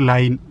ഇങ്ങനെ ഒരു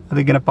ലൈൻ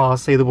അതിങ്ങനെ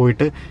പാസ് ചെയ്ത്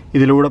പോയിട്ട്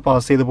ഇതിലൂടെ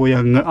പാസ് ചെയ്ത് പോയി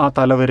അങ്ങ് ആ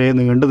തല വരെ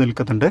നീണ്ടു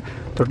നിൽക്കുന്നുണ്ട്.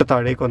 തൊട്ട്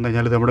താഴേക്ക് വന്നു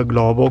കഴിഞ്ഞാൽ ഇത് നമ്മുടെ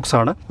ഗ്ലോ ബോക്സ്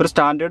ആണ്. ഒരു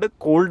സ്റ്റാൻഡേർഡ്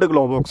കോൾഡ്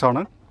ഗ്ലോ ബോക്സ്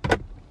ആണ്.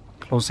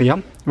 ക്ലോസ് ചെയ്യാം.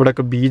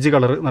 ഇവിടെയൊക്കെ ബീജ്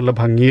കളർ നല്ല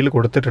ഭംഗിയിൽ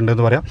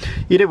കൊടുത്തിട്ടുണ്ടെന്ന് പറയാം.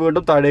 ഇനി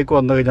വീണ്ടും താഴേക്ക്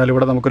വന്നു കഴിഞ്ഞാൽ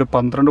ഇവിടെ നമുക്കൊരു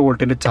 12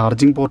 വോൾട്ടിൻ്റെ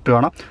ചാർജിങ് പോർട്ട്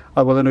കാണാം.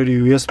 അതുപോലെ തന്നെ ഒരു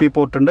USB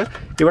പോർട്ട് ഉണ്ട്.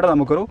 ഇവിടെ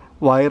നമുക്കൊരു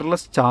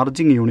വയർലെസ്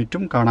ചാർജിങ്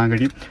യൂണിറ്റും കാണാൻ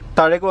കഴിയും.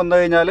 താഴേക്ക് വന്നു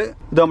കഴിഞ്ഞാൽ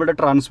ഇത് നമ്മുടെ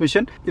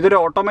ട്രാൻസ്മിഷൻ. ഇതൊരു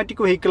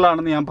ഓട്ടോമാറ്റിക്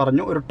വെഹിക്കിളാണെന്ന് ഞാൻ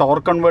പറഞ്ഞു. ഒരു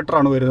ടോർക്ക്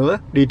കൺവേർട്ടറാണ് വരുന്നത്.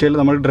 ഡീറ്റെയിൽ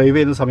നമ്മൾ ഡ്രൈവ്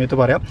ചെയ്യുന്ന സമയത്ത്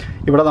പറയാം.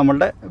 ഇവിടെ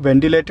നമ്മുടെ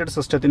വെന്റിലേറ്റഡ്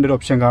സിസ്റ്റത്തിൻ്റെ ഒരു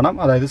ഓപ്ഷൻ കാണാം,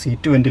 അതായത്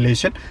സീറ്റ്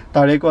വെന്റിലേഷൻ.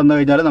 താഴേക്ക് വന്നു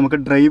കഴിഞ്ഞാൽ നമുക്ക്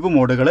ഡ്രൈവ്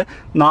മോഡുകൾ,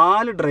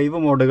 4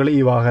 ഡ്രൈവ് മോഡുകൾ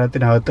ഈ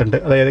വാഹനത്തിനകത്തുണ്ട്.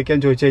 അത്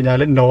ഏതൊക്കെയാണെന്ന് ചോദിച്ചു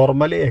കഴിഞ്ഞാൽ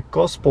നോർമൽ,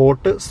 എക്കോ,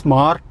 സ്പോർട്ട്,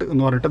 സ്മാർട്ട്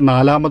എന്ന് പറഞ്ഞിട്ട്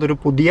 4മതൊരു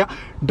പുതിയ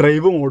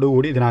ഡ്രൈവ് മോഡ്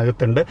കൂടി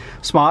ഇതിനകത്തുണ്ട്.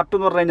 സ്മാർട്ട്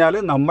എന്ന് പറഞ്ഞു കഴിഞ്ഞാൽ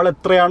നമ്മൾ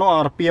എത്രയാണോ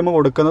RPM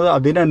കൊടുക്കുന്നത്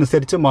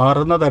അതിനനുസരിച്ച്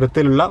മാറുന്ന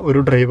തരത്തിലുള്ള ഒരു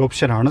ഡ്രൈവ്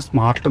ഓപ്ഷനാണ്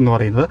സ്മാർട്ട് എന്ന്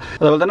പറയുന്നത്.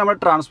 അതുപോലെ തന്നെ നമ്മൾ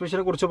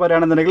ട്രാൻസ്മിഷനെ കുറിച്ച്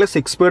പറയുകയാണെന്നുണ്ടെങ്കിൽ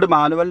 6 സ്പീഡ്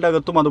മാനുവലിൻ്റെ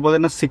അകത്തും അതുപോലെ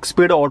തന്നെ 6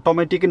 സ്പീഡ്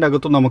ഓട്ടോമാറ്റിക്കിൻ്റെ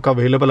അകത്തും നമുക്ക്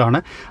അവൈലബിൾ ആണ്.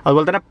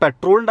 അതുപോലെ തന്നെ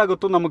പെട്രോളിൻ്റെ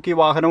അകത്തും നമുക്ക് ഈ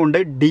വാഹനമുണ്ട്.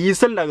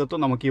 ഡീസലിൻ്റെ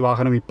അകത്തും നമുക്ക് ഈ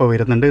വാഹനം ഇപ്പോൾ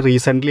വരുന്നുണ്ട്.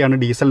 റീസെൻ്റ്ലി ആണ്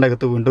ഡീസലിൻ്റെ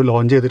അകത്ത് വീണ്ടും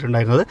ലോഞ്ച്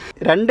ചെയ്തിട്ടുണ്ടായിരുന്നത്.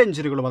 2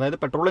 എഞ്ചിനുകളും, അതായത്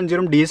പെട്രോൾ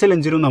എഞ്ചിനും ഡീസൽ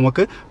എഞ്ചിനും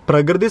നമുക്ക്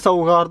പ്രകൃതി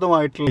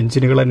സൗഹാർദ്ദമായിട്ടുള്ള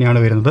എഞ്ചിനുകൾ തന്നെയാണ്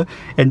വരുന്നത്.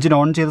 എഞ്ചിൻ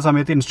ഓൺ ചെയ്ത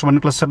സമയത്ത്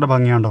ഇൻസ്ട്രുമെൻറ്റ് ക്ലസ്റ്ററിൻ്റെ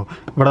ഭംഗിയുണ്ടോ,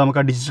 ഇവിടെ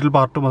നമുക്ക് ആ ഡിജിറ്റൽ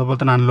പാർട്ടും അതുപോലെ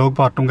തന്നെ അനലോഗ്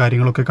പാർട്ടും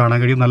കാര്യങ്ങളൊക്കെ കാണാൻ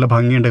കഴിയും. നല്ല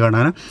ഭംഗിയുണ്ട്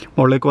കാണാൻ.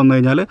 മുകളിലേക്ക് വന്നു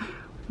കഴിഞ്ഞാൽ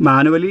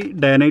മാനുവലി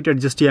ഡേ നൈറ്റ്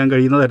അഡ്ജസ്റ്റ് ചെയ്യാൻ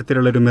കഴിയുന്ന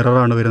തരത്തിലുള്ളൊരു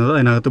മിററാണ് വരുന്നത്.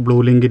 അതിനകത്ത് ബ്ലൂ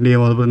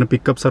ലിങ്കിൻ്റെയും അതുപോലെ തന്നെ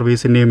പിക്കപ്പ്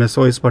സർവീസിൻ്റെയും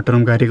SOS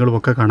ബട്ടണും കാര്യങ്ങളും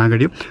ഒക്കെ കാണാൻ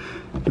കഴിയും.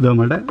 ഇത്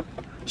നമ്മുടെ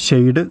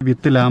ഷെയ്ഡ്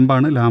വിത്ത്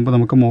ലാമ്പാണ്. ലാമ്പ്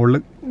നമുക്ക് മുകളിൽ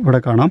ഇവിടെ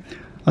കാണാം.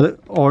 അത്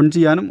ഓൺ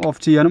ചെയ്യാനും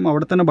ഓഫ് ചെയ്യാനും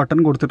അവിടെ തന്നെ ബട്ടൺ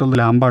കൊടുത്തിട്ടുള്ള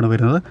ലാമ്പാണ്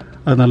വരുന്നത്.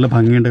 അത് നല്ല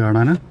ഭംഗിയുണ്ട്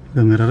കാണാൻ.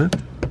 ഇത് മിറർ.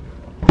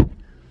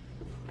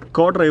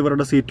 കോ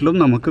ഡ്രൈവറുടെ സീറ്റിലും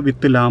നമുക്ക്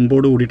വിത്ത്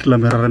ലാമ്പോട് കൂടിയിട്ടുള്ള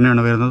മിറർ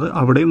തന്നെയാണ് വരുന്നത്.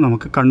 അവിടെയും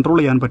നമുക്ക് കൺട്രോൾ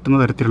ചെയ്യാൻ പറ്റുന്ന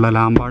തരത്തിലുള്ള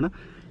ലാമ്പാണ്.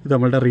 ഇത്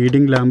നമ്മളുടെ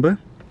റീഡിംഗ് ലാമ്പ്.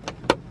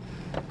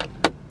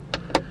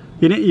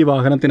 ഇനി ഈ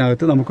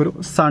വാഹനത്തിനകത്ത് നമുക്കൊരു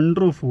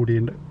സൺറൂഫ്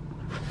കൂടിയുണ്ട്.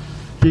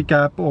 ഈ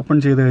ക്യാപ്പ് ഓപ്പൺ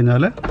ചെയ്ത്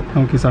കഴിഞ്ഞാൽ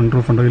നമുക്ക് ഈ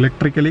സൺറൂഫ് ഉണ്ട്.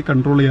 ഇലക്ട്രിക്കലി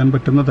കൺട്രോൾ ചെയ്യാൻ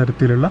പറ്റുന്ന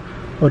തരത്തിലുള്ള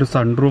ഒരു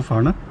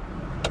സൺറൂഫാണ്.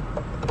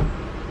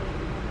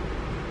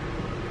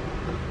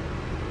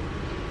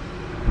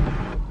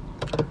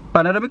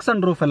 പനോരമിക്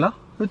സൺറൂഫ് അല്ല,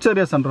 ഒരു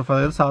ചെറിയ സൺറൂഫ്,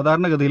 അതായത്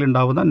സാധാരണഗതിയിൽ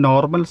ഉണ്ടാകുന്ന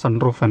നോർമൽ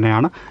സൺറൂഫ്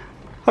തന്നെയാണ്.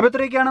 അപ്പോൾ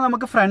ഇത്രയൊക്കെയാണ്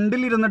നമുക്ക്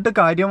ഫ്രണ്ടിൽ ഇരുന്നിട്ട്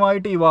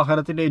കാര്യമായിട്ട് ഈ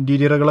വാഹനത്തിൻ്റെ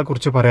ഇൻറ്റീരിയറുകളെ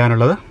കുറിച്ച്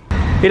പറയാനുള്ളത്.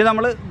 ഇനി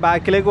നമ്മൾ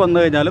ബാക്കിലേക്ക് വന്നു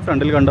കഴിഞ്ഞാൽ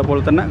ഫ്രണ്ടിൽ കണ്ടപ്പോൾ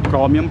തന്നെ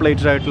ക്രോമിയം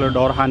പ്ലേറ്റഡ് ആയിട്ടുള്ള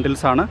ഡോർ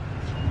ഹാൻഡിൽസ് ആണ്.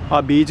 ആ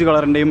ബീച്ച്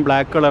കളറിൻ്റെയും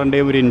ബ്ലാക്ക്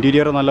കളറിൻ്റെയും ഒരു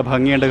ഇൻറ്റീരിയർ നല്ല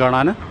ഭംഗിയുണ്ട്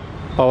കാണാൻ.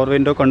 പവർ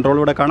വിൻഡോ കൺട്രോൾ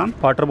ഇവിടെ കാണാം.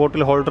 വാട്ടർ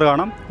ബോട്ടിൽ ഹോൾഡർ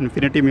കാണാം.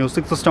 ഇൻഫിനിറ്റി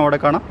മ്യൂസിക് സിസ്റ്റം അവിടെ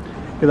കാണാം.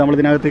 ഇത് നമ്മൾ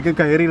ഇതിനകത്തേക്ക്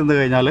കയറി ഇരുന്ന്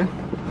കഴിഞ്ഞാൽ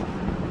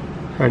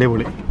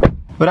അടിപൊളി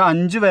ഒരു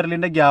 5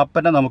 വിരലിൻ്റെ ഗ്യാപ്പ്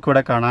തന്നെ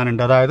നമുക്കിവിടെ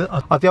കാണാനുണ്ട്. അതായത്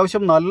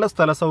അത്യാവശ്യം നല്ല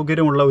സ്ഥല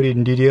സൗകര്യമുള്ള ഒരു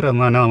ഇൻറ്റീരിയർ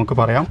എന്ന് തന്നെ നമുക്ക്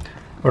പറയാം.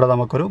 ഇവിടെ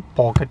നമുക്കൊരു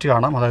പോക്കറ്റ്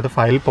കാണാം, അതായത്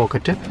ഫയൽ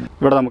പോക്കറ്റ്.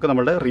 ഇവിടെ നമുക്ക്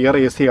നമ്മുടെ റിയർ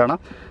AC കാണാം.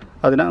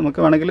 അതിനെ നമുക്ക്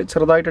വേണമെങ്കിൽ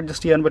ചെറുതായിട്ട്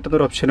അഡ്ജസ്റ്റ് ചെയ്യാൻ പറ്റുന്ന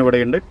ഒരു ഓപ്ഷൻ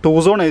ഇവിടെയുണ്ട്. 2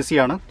 സോൺ AC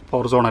ആണ്,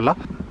 4 സോൺ അല്ല.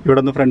 ഇവിടെ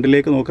നിന്ന്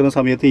ഫ്രണ്ടിലേക്ക് നോക്കുന്ന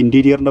സമയത്ത്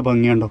ഇൻറ്റീരിയറിൻ്റെ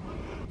ഭംഗിയുണ്ടോ,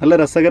 നല്ല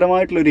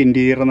രസകരമായിട്ടുള്ളൊരു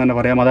ഇൻറ്റീരിയർ എന്ന് തന്നെ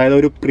പറയാം. അതായത്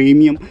ഒരു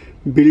പ്രീമിയം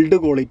ബിൽഡ്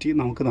ക്വാളിറ്റി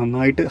നമുക്ക്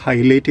നന്നായിട്ട്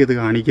ഹൈലൈറ്റ് ചെയ്ത്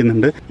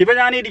കാണിക്കുന്നുണ്ട്. ഇപ്പോൾ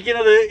ഞാൻ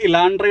ഇരിക്കുന്നത്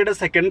ഇലാൻട്രയുടെ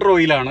 2nd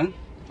റോയിലാണ്.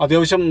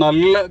 അത്യാവശ്യം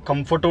നല്ല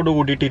കംഫർട്ടോട്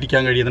കൂടിയിട്ട്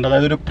ഇരിക്കാൻ കഴിയുന്നുണ്ട്.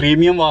 അതായത് ഒരു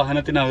പ്രീമിയം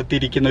വാഹനത്തിനകത്ത്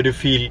ഇരിക്കുന്ന ഒരു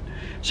ഫീൽ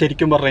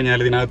ശരിക്കും പറഞ്ഞു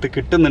കഴിഞ്ഞാൽ ഇതിനകത്ത്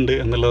കിട്ടുന്നുണ്ട്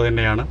എന്നുള്ളത്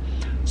തന്നെയാണ്.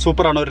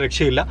 സൂപ്പറാണ്, ഒരു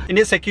രക്ഷയില്ല.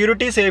 ഇനി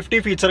സെക്യൂരിറ്റി സേഫ്റ്റി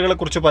ഫീച്ചറുകളെ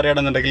കുറിച്ച്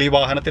പറയുകയാണെന്നുണ്ടെങ്കിൽ ഈ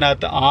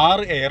വാഹനത്തിനകത്ത്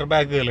 6 എയർ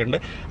ബാഗുകളുണ്ട്.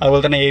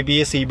 അതുപോലെ തന്നെ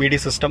ABS EBD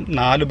സിസ്റ്റം,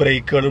 4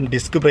 ബ്രേക്കുകളും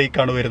ഡിസ്ക്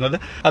ബ്രേക്കാണ് വരുന്നത്.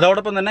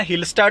 അതോടൊപ്പം തന്നെ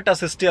ഹിൽ സ്റ്റാർട്ട്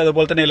അസിസ്റ്റ്,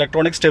 അതുപോലെ തന്നെ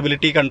electronic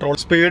stability control,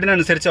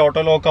 സ്പീഡിനനുസരിച്ച്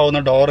auto lock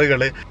ആവുന്ന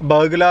ഡോറുകൾ,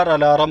 ബർഗ്ലാർ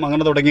അലാറം,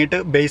 അങ്ങനെ തുടങ്ങിയിട്ട്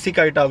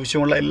ബേസിക് ആയിട്ട്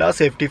ആവശ്യമുള്ള എല്ലാ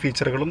സേഫ്റ്റി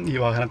ഫീച്ചറുകളും ഈ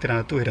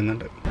വാഹനത്തിനകത്ത്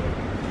വരുന്നുണ്ട്.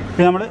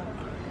 ഇനി നമ്മൾ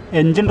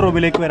എൻജിൻ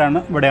റൂമിലേക്ക് വരാണ്.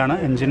 ഇവിടെയാണ്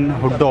എൻജിൻ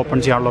ഹുഡ് ഓപ്പൺ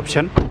ചെയ്യാനുള്ള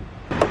ഓപ്ഷൻ.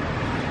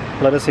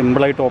 വളരെ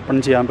സിമ്പിളായിട്ട് ഓപ്പൺ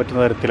ചെയ്യാൻ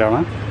പറ്റുന്ന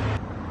തരത്തിലാണ്.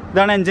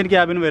 ഇതാണ് എൻജിൻ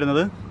ക്യാബിൻ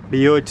വരുന്നത്.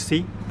 DOHC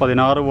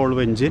 16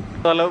 valve engine.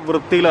 നല്ല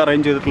വൃത്തിയിൽ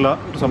അറേഞ്ച് ചെയ്തിട്ടുള്ള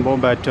ഒരു സംഭവം.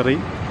 ബാറ്ററി,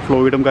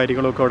 ഫ്ലൂയിഡും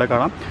കാര്യങ്ങളൊക്കെ അവിടെ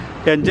കാണാം.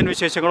 എൻജിൻ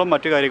വിശേഷങ്ങളും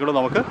മറ്റു കാര്യങ്ങളും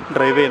നമുക്ക്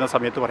ഡ്രൈവ് ചെയ്യുന്ന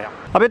സമയത്ത് പറയാം.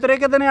 അപ്പോൾ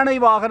ഇത്രയൊക്കെ തന്നെയാണ് ഈ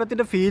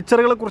വാഹനത്തിൻ്റെ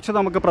ഫീച്ചറുകളെ കുറിച്ച്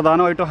നമുക്ക്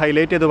പ്രധാനമായിട്ടും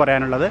ഹൈലൈറ്റ് ചെയ്ത്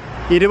പറയാനുള്ളത്.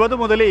 20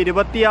 മുതൽ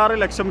 26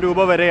 ലക്ഷം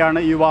രൂപ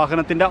വരെയാണ് ഈ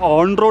വാഹനത്തിൻ്റെ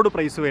ഓൺ റോഡ്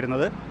പ്രൈസ്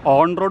വരുന്നത്.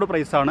 ഓൺ റോഡ്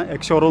പ്രൈസാണ്,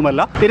 എക്സ്ഷോറൂം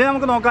അല്ല. ഇനി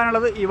നമുക്ക്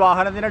നോക്കാനുള്ളത് ഈ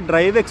വാഹനത്തിൻ്റെ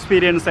ഡ്രൈവ്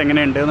എക്സ്പീരിയൻസ്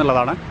എങ്ങനെയുണ്ട്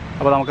എന്നുള്ളതാണ്.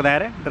 അപ്പോൾ നമുക്ക്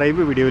നേരെ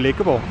ഡ്രൈവ്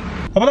വീഡിയോയിലേക്ക് പോകാം.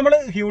 അപ്പോൾ നമ്മൾ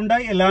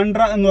Hyundai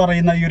Elantra എന്ന്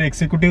പറയുന്ന ഈ ഒരു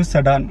എക്സിക്യൂട്ടീവ്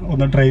സെഡാൻ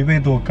ഒന്ന് ഡ്രൈവ്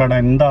ചെയ്ത് നോക്കുകയാണ്.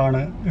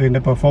 എന്താണ്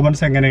ഇതിൻ്റെ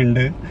പെർഫോമൻസ്,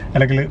 എങ്ങനെയുണ്ട്,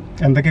 അല്ലെങ്കിൽ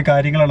എന്തൊക്കെ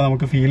കാര്യങ്ങളാണ്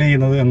നമുക്ക് ഫീൽ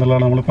ചെയ്യുന്നത്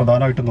എന്നുള്ളതാണ് നമ്മൾ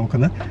പ്രധാനമായിട്ടും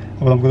നോക്കുന്നത്.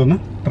 അപ്പോൾ നമുക്കിതൊന്ന്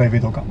ഡ്രൈവ്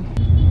ചെയ്ത് നോക്കാം.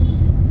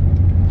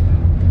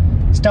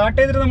 സ്റ്റാർട്ട്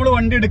ചെയ്തിട്ട് നമ്മൾ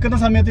വണ്ടി എടുക്കുന്ന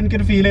സമയത്ത്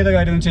എനിക്കൊരു ഫീൽ ചെയ്ത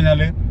കാര്യം എന്ന് വെച്ച്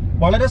കഴിഞ്ഞാൽ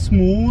വളരെ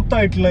സ്മൂത്ത്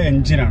ആയിട്ടുള്ള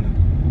എൻജിനാണ്.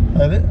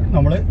 അതായത്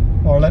നമ്മൾ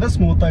വളരെ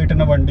സ്മൂത്തായിട്ട്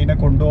തന്നെ വണ്ടീനെ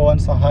കൊണ്ടുപോകാൻ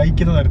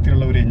സഹായിക്കുന്ന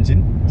തരത്തിലുള്ള ഒരു എൻജിൻ.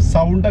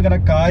 സൗണ്ട് അങ്ങനെ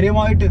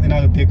കാര്യമായിട്ട്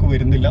ഇതിനകത്തേക്ക്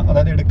വരുന്നില്ല.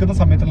 അതായത് എടുക്കുന്ന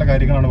സമയത്തുള്ള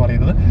കാര്യങ്ങളാണ്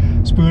പറയുന്നത്.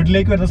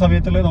 സ്പീഡിലേക്ക് വരുന്ന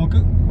സമയത്തുള്ള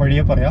നമുക്ക്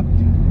വഴിയെ പറയാം.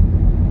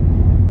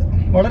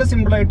 വളരെ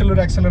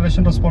സിമ്പിളായിട്ടുള്ളൊരു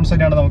ആക്സലറേഷൻ റെസ്പോൺസ്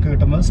തന്നെയാണ് നമുക്ക്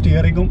കിട്ടുന്നത്.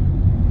 സ്റ്റിയറിങ്ങും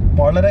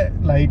വളരെ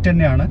ലൈറ്റ്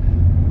തന്നെയാണ്.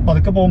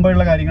 അതൊക്കെ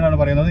പോകുമ്പോഴുള്ള കാര്യങ്ങളാണ്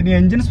പറയുന്നത്. ഇനി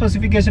എഞ്ചിൻ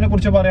സ്പെസിഫിക്കേഷനെ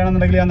കുറിച്ച്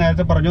പറയുകയാണെന്നുണ്ടെങ്കിൽ ഞാൻ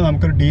നേരത്തെ പറഞ്ഞു,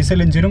 നമുക്കൊരു ഡീസൽ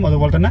എഞ്ചിനും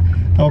അതുപോലെ തന്നെ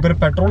നമുക്കൊരു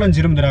പെട്രോൾ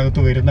എഞ്ചിനും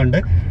ഇതിനകത്ത് വരുന്നുണ്ട്.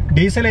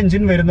 ഡീസൽ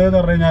എഞ്ചിൻ വരുന്നത് എന്ന്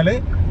പറഞ്ഞു കഴിഞ്ഞാൽ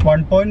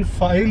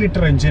 1.5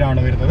 ലിറ്റർ എഞ്ചിനാണ്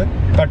വരുന്നത്.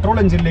 പെട്രോൾ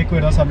എഞ്ചിനിലേക്ക്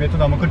വരുന്ന സമയത്ത്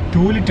നമുക്ക്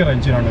 2 ലിറ്റർ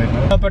എഞ്ചിനാണ്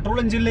വരുന്നത്. പെട്രോൾ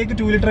എഞ്ചിനിലേക്ക്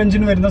 2 ലിറ്റർ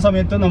എഞ്ചിൻ വരുന്ന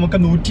സമയത്ത് നമുക്ക്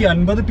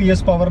 150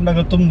 PS പവറിൻ്റെ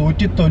അകത്തും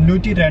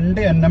 192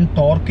 Nm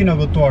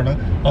ടോർക്കിനകത്തുമാണ്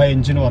ആ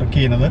എഞ്ചിൻ വർക്ക്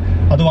ചെയ്യുന്നത്.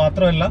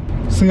 അതുമാത്രമല്ല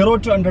 0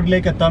 to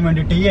 100 എത്താൻ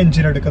വേണ്ടിയിട്ട് ഈ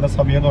എഞ്ചിൻ എടുക്കുന്ന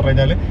സമയം എന്ന്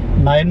പറഞ്ഞാൽ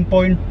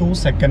 9.2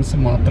 സെക്കൻഡ്സ്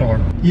മാത്രമാണ്.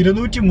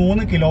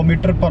 203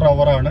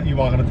 km/h ആണ് ഈ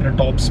വാഹനത്തിന്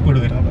ടോപ്പ് സ്പീഡ്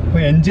വരുന്നത്.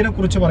 അപ്പോൾ എഞ്ചിനെ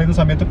കുറിച്ച് പറയുന്ന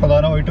സമയത്ത്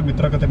പ്രധാനമായിട്ടും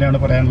ഇത്രയൊക്കെ തന്നെയാണ്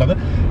പറയാനുള്ളത്.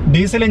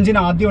 ഡീസൽ എഞ്ചിൻ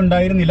ആദ്യം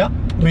ഉണ്ടായിരുന്നില്ല.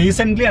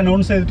 റീസെന്റ്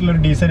അനൗൺസ് ചെയ്തിട്ടുള്ള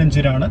ഒരു ഡീസൽ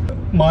എഞ്ചിനാണ്.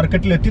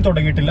 മാർക്കറ്റിൽ എത്തി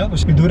തുടങ്ങിയിട്ടില്ല.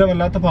 പക്ഷെ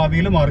വിദൂരമല്ലാത്ത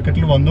ഭാവിയിൽ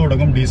മാർക്കറ്റിൽ വന്നു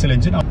തുടങ്ങും ഡീസൽ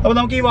എഞ്ചിൻ. അപ്പോൾ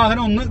നമുക്ക് ഈ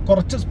വാഹനം ഒന്ന്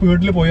കുറച്ച്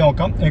സ്പീഡിൽ പോയി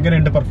നോക്കാം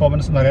എങ്ങനെയുണ്ട്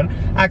പെർഫോമൻസ് എന്ന് അറിയാൻ.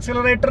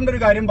 ആക്സലറേറ്ററിന്റെ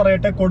ഒരു കാര്യം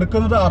പറയട്ടെ,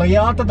 കൊടുക്കുന്നത്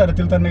അറിയാത്ത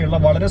തരത്തിൽ തന്നെയുള്ള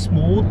വളരെ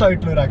സ്മൂത്ത്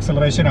ആയിട്ടുള്ള ഒരു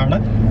ആക്സലറേഷൻ ആണ്.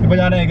 ഇപ്പോൾ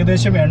ഞാൻ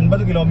ഏകദേശം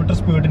 80 km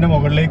സ്പീഡിന്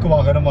മുകളിലേക്ക്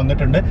വാഹനം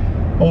വന്നിട്ടുണ്ട്.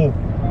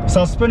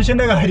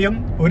 സസ്പെൻഷന്റെ കാര്യം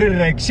ഒരു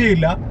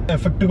രക്ഷയില്ല.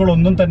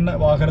 എഫക്റ്റുകളൊന്നും തന്നെ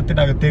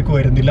വാഹനത്തിനകത്തേക്ക്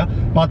വരുന്നില്ല.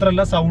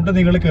 മാത്രമല്ല സൗണ്ട്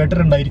നിങ്ങൾ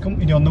കേട്ടിട്ടുണ്ടായിരിക്കും.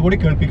 ഇനി ഒന്നുകൂടി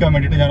കേൾപ്പിക്കാൻ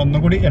വേണ്ടിയിട്ട് ഞാൻ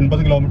ഒന്നുകൂടി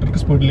 80 km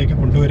സ്പീഡിലേക്ക്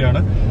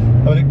കൊണ്ടുവരികയാണ്.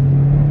 അവർ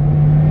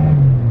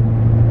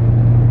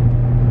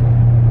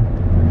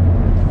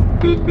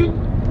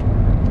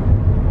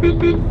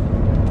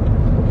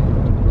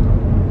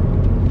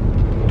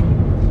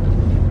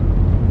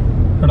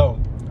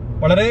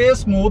വളരെ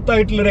സ്മൂത്ത്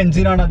ആയിട്ടുള്ളൊരു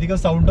എഞ്ചിനാണ്. അധികം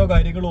സൗണ്ടോ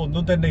കാര്യങ്ങളോ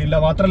ഒന്നും തന്നെ ഇല്ല.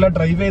 മാത്രമല്ല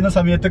ഡ്രൈവ് ചെയ്യുന്ന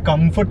സമയത്ത്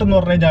കംഫർട്ട് എന്ന്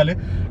പറഞ്ഞു കഴിഞ്ഞാൽ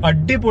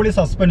അടിപൊളി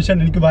സസ്പെൻഷൻ.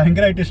 എനിക്ക്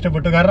ഭയങ്കരമായിട്ട്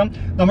ഇഷ്ടപ്പെട്ടു. കാരണം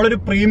നമ്മളൊരു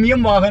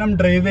പ്രീമിയം വാഹനം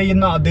ഡ്രൈവ്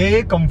ചെയ്യുന്ന അതേ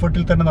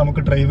കംഫർട്ടിൽ തന്നെ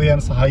നമുക്ക് ഡ്രൈവ്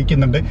ചെയ്യാൻ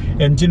സഹായിക്കുന്നുണ്ട്.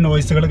 എഞ്ചിൻ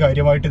നോയ്സുകൾ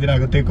കാര്യമായിട്ട്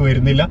ഇതിനകത്തേക്ക്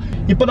വരുന്നില്ല.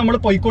 ഇപ്പൊ നമ്മൾ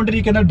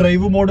പോയിക്കൊണ്ടിരിക്കുന്ന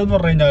ഡ്രൈവ് മോഡ് എന്ന്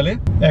പറഞ്ഞു കഴിഞ്ഞാൽ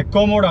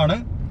എക്കോ മോഡാണ്.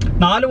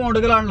 4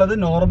 മോഡുകളാണുള്ളത്.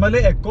 നോർമൽ,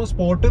 എക്കോ,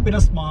 സ്പോർട്ട്, പിന്നെ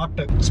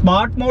സ്മാർട്ട്.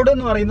 സ്മാർട്ട് മോഡ്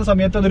എന്ന് പറയുന്ന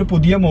സമയത്ത് അതൊരു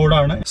പുതിയ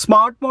മോഡാണ്.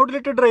 സ്മാർട്ട്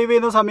മോഡിലിട്ട് ഡ്രൈവ്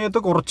ചെയ്യുന്ന സമയത്ത്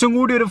കുറച്ചും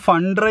കൂടി ഒരു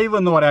ഫൺ ഡ്രൈവ്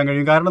എന്ന് പറയാൻ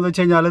കഴിയും. കാരണം എന്താ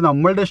വെച്ച് കഴിഞ്ഞാൽ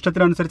നമ്മളുടെ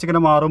ഇഷ്ടത്തിനനുസരിച്ച്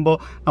ഇങ്ങനെ മാറുമ്പോൾ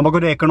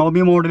നമുക്കൊരു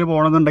എക്കണോമി മോഡിൽ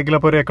പോകണമെന്നുണ്ടെങ്കിൽ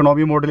അപ്പോൾ ഒരു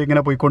എക്കണോമി മോഡിൽ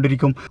ഇങ്ങനെ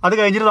പോയിക്കൊണ്ടിരിക്കും. അത്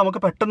കഴിഞ്ഞിട്ട്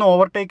നമുക്ക് പെട്ടെന്ന്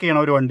ഓവർടേക്ക്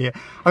ചെയ്യണം ഒരു വണ്ടിയെ.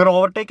 അങ്ങനെ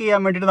ഓവർടേക്ക്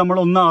ചെയ്യാൻ വേണ്ടിയിട്ട് നമ്മൾ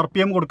ഒന്ന്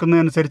RPM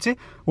കൊടുക്കുന്നതനുസരിച്ച്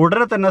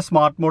ഉടനെ തന്നെ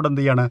സ്മാർട്ട് മോഡ്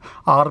എന്ത് ചെയ്യാണ്,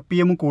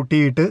 RPM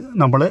കൂട്ടിയിട്ട്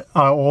നമ്മൾ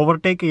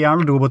ഓവർടേക്ക്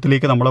ചെയ്യാനുള്ള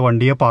രൂപത്തിലേക്ക് നമ്മൾ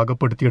വണ്ടിയെ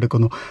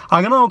പാകപ്പെടുത്തിയെടുക്കുന്നു.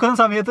 അങ്ങനെ നോക്കുന്ന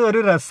സമയത്ത് ഒരു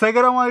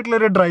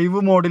രസകരമായിട്ടുള്ളൊരു ഡ്രൈവ്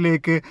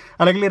മോഡിലേക്ക്,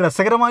 അല്ലെങ്കിൽ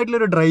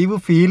രസകരമായിട്ടുള്ളൊരു ഡ്രൈവ്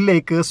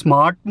ഫീലിലേക്ക്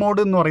സ്മാർട്ട്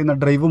മോഡ് എന്ന് പറയുന്ന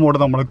ഡ്രൈവ് മോഡ്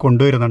നമ്മൾ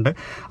കൊണ്ടുവരുന്നുണ്ട്.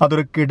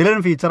 അതൊരു കിടിലൻ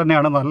ഫീച്ചർ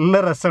തന്നെയാണ്.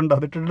 നല്ല രസമുണ്ട്.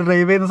 അതിട്ട്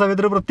ഡ്രൈവ് ചെയ്യുന്ന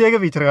സമയത്ത് ഒരു പ്രത്യേക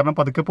ഫീച്ചർ. കാരണം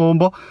പതുക്കെ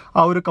പോകുമ്പോൾ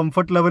ആ ഒരു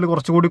കംഫർട്ട് ലെവൽ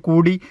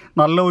കുറച്ചുകൂടി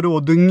നല്ല ഒരു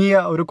ഒതുങ്ങിയ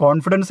ഒരു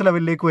കോൺഫിഡൻസ്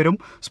ലെവലിലേക്ക് വരും.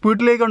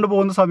 സ്പീഡിലേക്ക്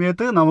കൊണ്ടുപോകുന്ന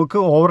സമയത്ത് നമുക്ക്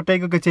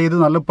ഓവർടേക്ക് ഒക്കെ ചെയ്ത്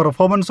നല്ല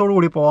പെർഫോമൻസോട്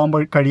കൂടി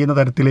പോകാൻ കഴിയുന്ന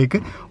തരത്തിലേക്ക്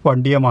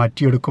വണ്ടിയെ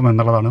മാറ്റിയെടുക്കും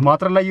എന്നുള്ളതാണ്.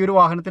 മാത്രമല്ല ഈ ഒരു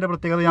വാഹനത്തിൻ്റെ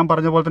പ്രത്യേകത ഞാൻ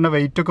പറഞ്ഞ പോലെ തന്നെ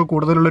വെയിറ്റ് ഒക്കെ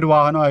കൂടുതലുള്ളൊരു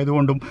വാഹനം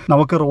ആയതുകൊണ്ടും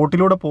നമുക്ക്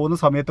റോട്ടിലൂടെ പോകുന്ന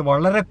സമയത്ത്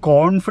വളരെ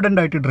കോൺഫിഡൻ്റ്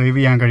ആയിട്ട് ഡ്രൈവ്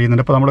ചെയ്യാൻ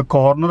കഴിയുന്നുണ്ട്. ഇപ്പോൾ നമ്മൾ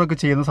കോർണറൊക്കെ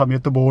ചെയ്യുന്ന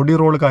സമയത്ത് ബോഡി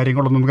റോൾ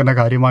കാര്യങ്ങളൊന്നും തന്നെ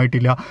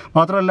കാര്യമായിട്ടില്ല.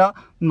 മാത്രമല്ല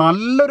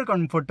നല്ലൊരു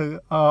കംഫർട്ട്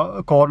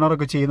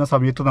കോർണറൊക്കെ ചെയ്യുന്ന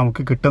സമയത്ത്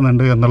നമുക്ക്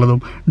കിട്ടുന്നുണ്ട് എന്നുള്ളതും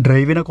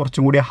ഡ്രൈവിനെ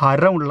കുറച്ചും കൂടി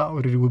ഹരമുള്ള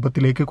ഒരു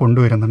രൂപത്തിലേക്ക്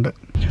കൊണ്ടുവരുന്നുണ്ട്.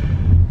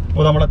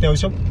 അപ്പോൾ നമ്മൾ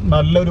അത്യാവശ്യം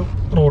നല്ലൊരു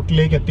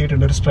റോഡിലേക്ക്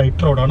എത്തിയിട്ടുണ്ട്. ഒരു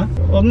സ്ട്രൈറ്റ് റോഡാണ്.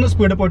 ഒന്ന്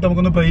സ്പീഡിൽ പോയിട്ട്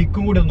നമുക്കൊന്ന്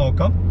ബ്രേക്കും കൂടി ഒന്ന്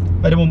നോക്കാം.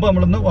 അതിന് മുമ്പ്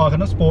നമ്മളൊന്ന്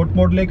വാഹനം സ്പോർട്ട്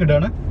മോഡിലേക്ക്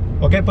ഇടുകയാണ്.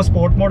 ഓക്കെ, ഇപ്പോൾ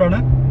സ്പോർട്ട്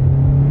മോഡാണ്.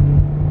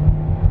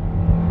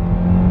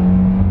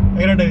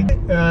 എങ്ങനെയുണ്ട്?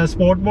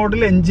 സ്പോർട്ട്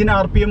മോഡിൽ എഞ്ചിൻ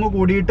RPM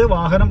കൂടിയിട്ട്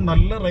വാഹനം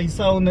നല്ല റൈസ്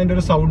ആവുന്നതിൻ്റെ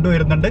ഒരു സൗണ്ട്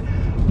വരുന്നുണ്ട്.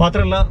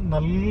 മാത്രമല്ല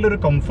നല്ലൊരു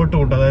കംഫർട്ടും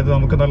ഉണ്ട്. അതായത്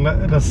നമുക്ക് നല്ല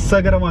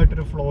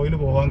രസകരമായിട്ടൊരു ഫ്ലോയിൽ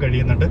പോകാൻ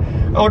കഴിയുന്നുണ്ട്.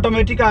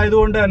 ഓട്ടോമാറ്റിക്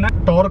ആയതുകൊണ്ട് തന്നെ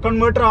ടോർക്ക്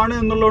കൺവേർട്ടർ ആണ്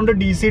എന്നുള്ളതുകൊണ്ട്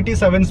DCT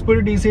 7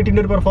 സ്പീഡ്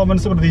DCTൻ്റെ ഒരു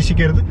പെർഫോമൻസ്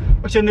പ്രതീക്ഷിക്കരുത്.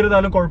 പക്ഷെ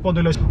എന്നിരുന്നാലും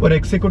കുഴപ്പമൊന്നുമില്ല. ഒരു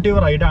എക്സിക്യൂട്ടീവ്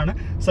റൈഡാണ്.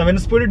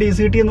 7 സ്പീഡ്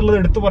DCT എന്നുള്ളത്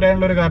എടുത്തു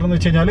പറയാനുള്ള ഒരു കാരണം എന്ന്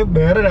വെച്ച് കഴിഞ്ഞാൽ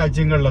വേറെ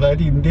രാജ്യങ്ങളിൽ,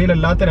 അതായത്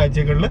ഇന്ത്യയിലല്ലാത്ത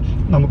രാജ്യങ്ങളിൽ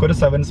നമുക്കൊരു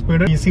 7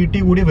 സ്പീഡ് DCT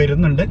കൂടി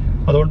വരുന്നുണ്ട്.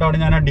 അതുകൊണ്ടാണ്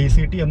ഞാൻ ആ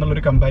DCT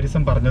എന്നുള്ളൊരു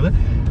കമ്പാരിസൺ പറഞ്ഞത്.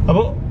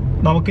 അപ്പോൾ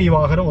നമുക്ക് ഈ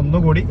വാഹനം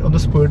ഒന്നുകൂടി ഒന്ന്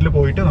സ്പീഡിൽ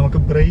പോയിട്ട് നമുക്ക്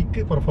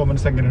ബ്രേക്ക്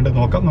പെർഫോമൻസ് എങ്ങനെയുണ്ട്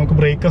നോക്കാം. നമുക്ക്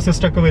ബ്രേക്ക്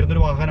അസിസ്റ്റ് ഒക്കെ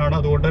വരുന്നൊരു വാഹനമാണ്.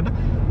 അതുകൊണ്ട് തന്നെ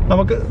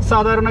നമുക്ക്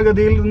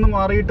സാധാരണഗതിയിൽ നിന്ന്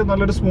മാറിയിട്ട്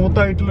നല്ലൊരു സ്മൂത്ത്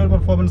ആയിട്ടുള്ള ഒരു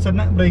പെർഫോമൻസ്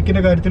തന്നെ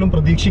ബ്രേക്കിൻ്റെ കാര്യത്തിലും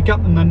പ്രതീക്ഷിക്കാം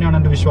എന്ന് തന്നെയാണ്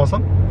എൻ്റെ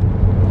വിശ്വാസം.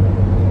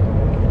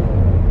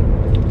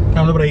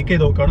 നമ്മൾ ബ്രേക്ക്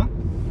ചെയ്ത് നോക്കുകയാണ്.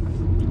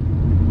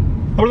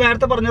 നമ്മൾ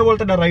നേരത്തെ പറഞ്ഞ പോലെ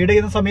തന്നെ റൈഡ്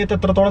ചെയ്യുന്ന സമയത്ത്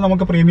എത്രത്തോളം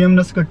നമുക്ക്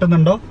പ്രീമിയംനെസ്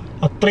കിട്ടുന്നുണ്ടോ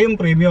അത്രയും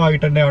പ്രീമിയം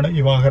ആയിട്ട് തന്നെയാണ്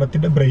ഈ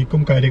വാഹനത്തിൻ്റെ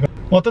ബ്രേക്കും കാര്യങ്ങളും.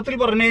 മൊത്തത്തിൽ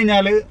പറഞ്ഞു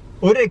കഴിഞ്ഞാൽ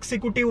ഒരു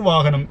എക്സിക്യൂട്ടീവ്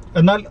വാഹനം,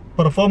 എന്നാൽ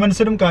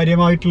പെർഫോമൻസിനും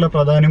കാര്യമായിട്ടുള്ള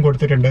പ്രാധാന്യം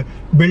കൊടുത്തിട്ടുണ്ട്,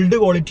 ബിൽഡ്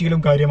ക്വാളിറ്റിയിലും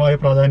കാര്യമായ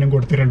പ്രാധാന്യം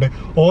കൊടുത്തിട്ടുണ്ട്,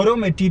 ഓരോ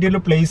മെറ്റീരിയൽ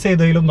പ്ലേസ്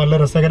ചെയ്തതിലും നല്ല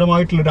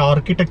രസകരമായിട്ടുള്ള ഒരു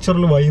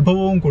ആർക്കിടെക്ചറൽ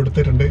വൈഭവവും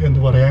കൊടുത്തിട്ടുണ്ട് എന്ന്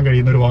പറയാൻ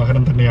കഴിയുന്ന ഒരു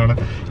വാഹനം തന്നെയാണ്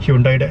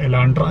ഹ്യുണ്ടായിയുടെ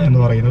എലാൻട്ര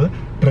എന്ന് പറയുന്നത്.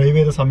 ഡ്രൈവ്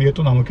ചെയ്ത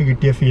സമയത്തും നമുക്ക്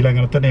കിട്ടിയ ഫീൽ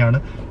അങ്ങനെ തന്നെയാണ്,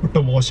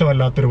 ഒട്ടും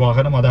മോശമല്ലാത്തൊരു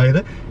വാഹനം.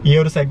 അതായത് ഈ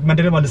ഒരു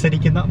സെഗ്മെന്റിൽ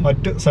മത്സരിക്കുന്ന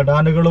മറ്റ്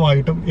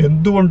സെഡാനുകളുമായിട്ടും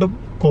എന്തുകൊണ്ടും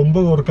കൊമ്പ്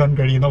കോർക്കാൻ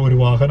കഴിയുന്ന ഒരു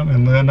വാഹനം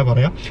എന്ന് തന്നെ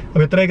പറയാം.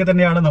 അപ്പോൾ ഇത്രയൊക്കെ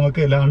തന്നെയാണ്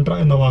നമുക്ക് എലാൻട്ര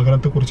എന്ന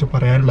വാഹനത്തെ കുറിച്ച്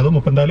പറയാനുള്ളത്.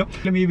 അപ്പോൾ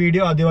എന്തായാലും ഈ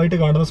വീഡിയോ ആദ്യമായിട്ട്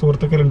കാണുന്ന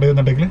സുഹൃത്തുക്കൾ ഉണ്ട്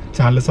എന്നുണ്ടെങ്കിൽ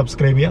ചാനൽ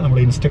സബ്സ്ക്രൈബ് ചെയ്യുക,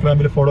 നമ്മുടെ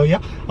ഇൻസ്റ്റാഗ്രാമിൽ ഫോളോ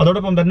ചെയ്യുക.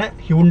 അതോടൊപ്പം തന്നെ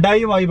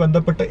ഹ്യുണ്ടായുമായി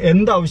ബന്ധപ്പെട്ട്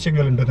എന്ത്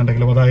ആവശ്യങ്ങൾ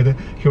ഉണ്ടെന്നുണ്ടെങ്കിലും, അതായത്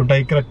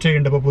ഹ്യുണ്ടായി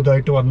ക്രെറ്റയുണ്ട്, ഇപ്പോൾ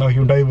പുതുതായിട്ട് വന്ന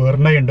ഹ്യുണ്ടായി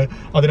വെർണയുണ്ട്,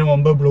 അതിനു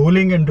മുമ്പ്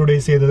ബ്ലൂലിംഗ്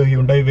ഇൻട്രൊഡ്യൂസ് ചെയ്തത്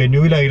ഹ്യുണ്ടായി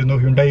വെന്യൂലായിരുന്നു,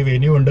 ഹ്യുണ്ടായി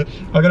വെന്യൂ ഉണ്ട്.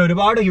 അങ്ങനെ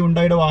ഒരുപാട്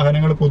ഹ്യുണ്ടായുടെ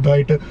വാഹനങ്ങൾ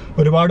പുതുതായിട്ട്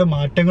ഒരുപാട്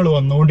മാറ്റങ്ങൾ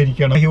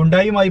വന്നുകൊണ്ടിരിക്കുകയാണ്.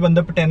 ഹ്യുണ്ടായുമായി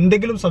ബന്ധപ്പെട്ട്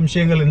എന്തെങ്കിലും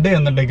സംശയങ്ങൾ ഉണ്ട്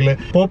എന്നുണ്ടെങ്കിൽ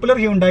പോപ്പുലർ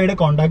ഹ്യുണ്ടായുടെ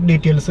കോൺടാക്ട്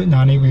ഡീറ്റെയിൽസ്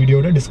ഞാൻ ഈ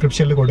വീഡിയോയുടെ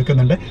ഡിസ്ക്രിപ്ഷനിൽ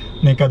കൊടുക്കുന്നുണ്ട്.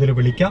 നിങ്ങൾക്ക് അതിൽ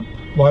വിളിക്കാം.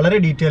 വളരെ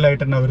ഡീറ്റെയിൽ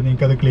ആയിട്ട് തന്നെ അവർ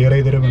നിങ്ങൾക്ക് അത് ക്ലിയർ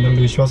ചെയ്ത് തരും എന്നുള്ള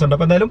വിശ്വാസമുണ്ട്.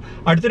 അപ്പോൾ എന്തായാലും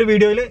അടുത്തൊരു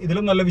വീഡിയോയിൽ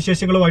ഇതിലും നല്ല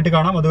വിശേഷങ്ങളുമായിട്ട്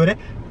കാണാം. അതുവരെ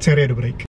ചെറിയൊരു ബ്രേക്ക്.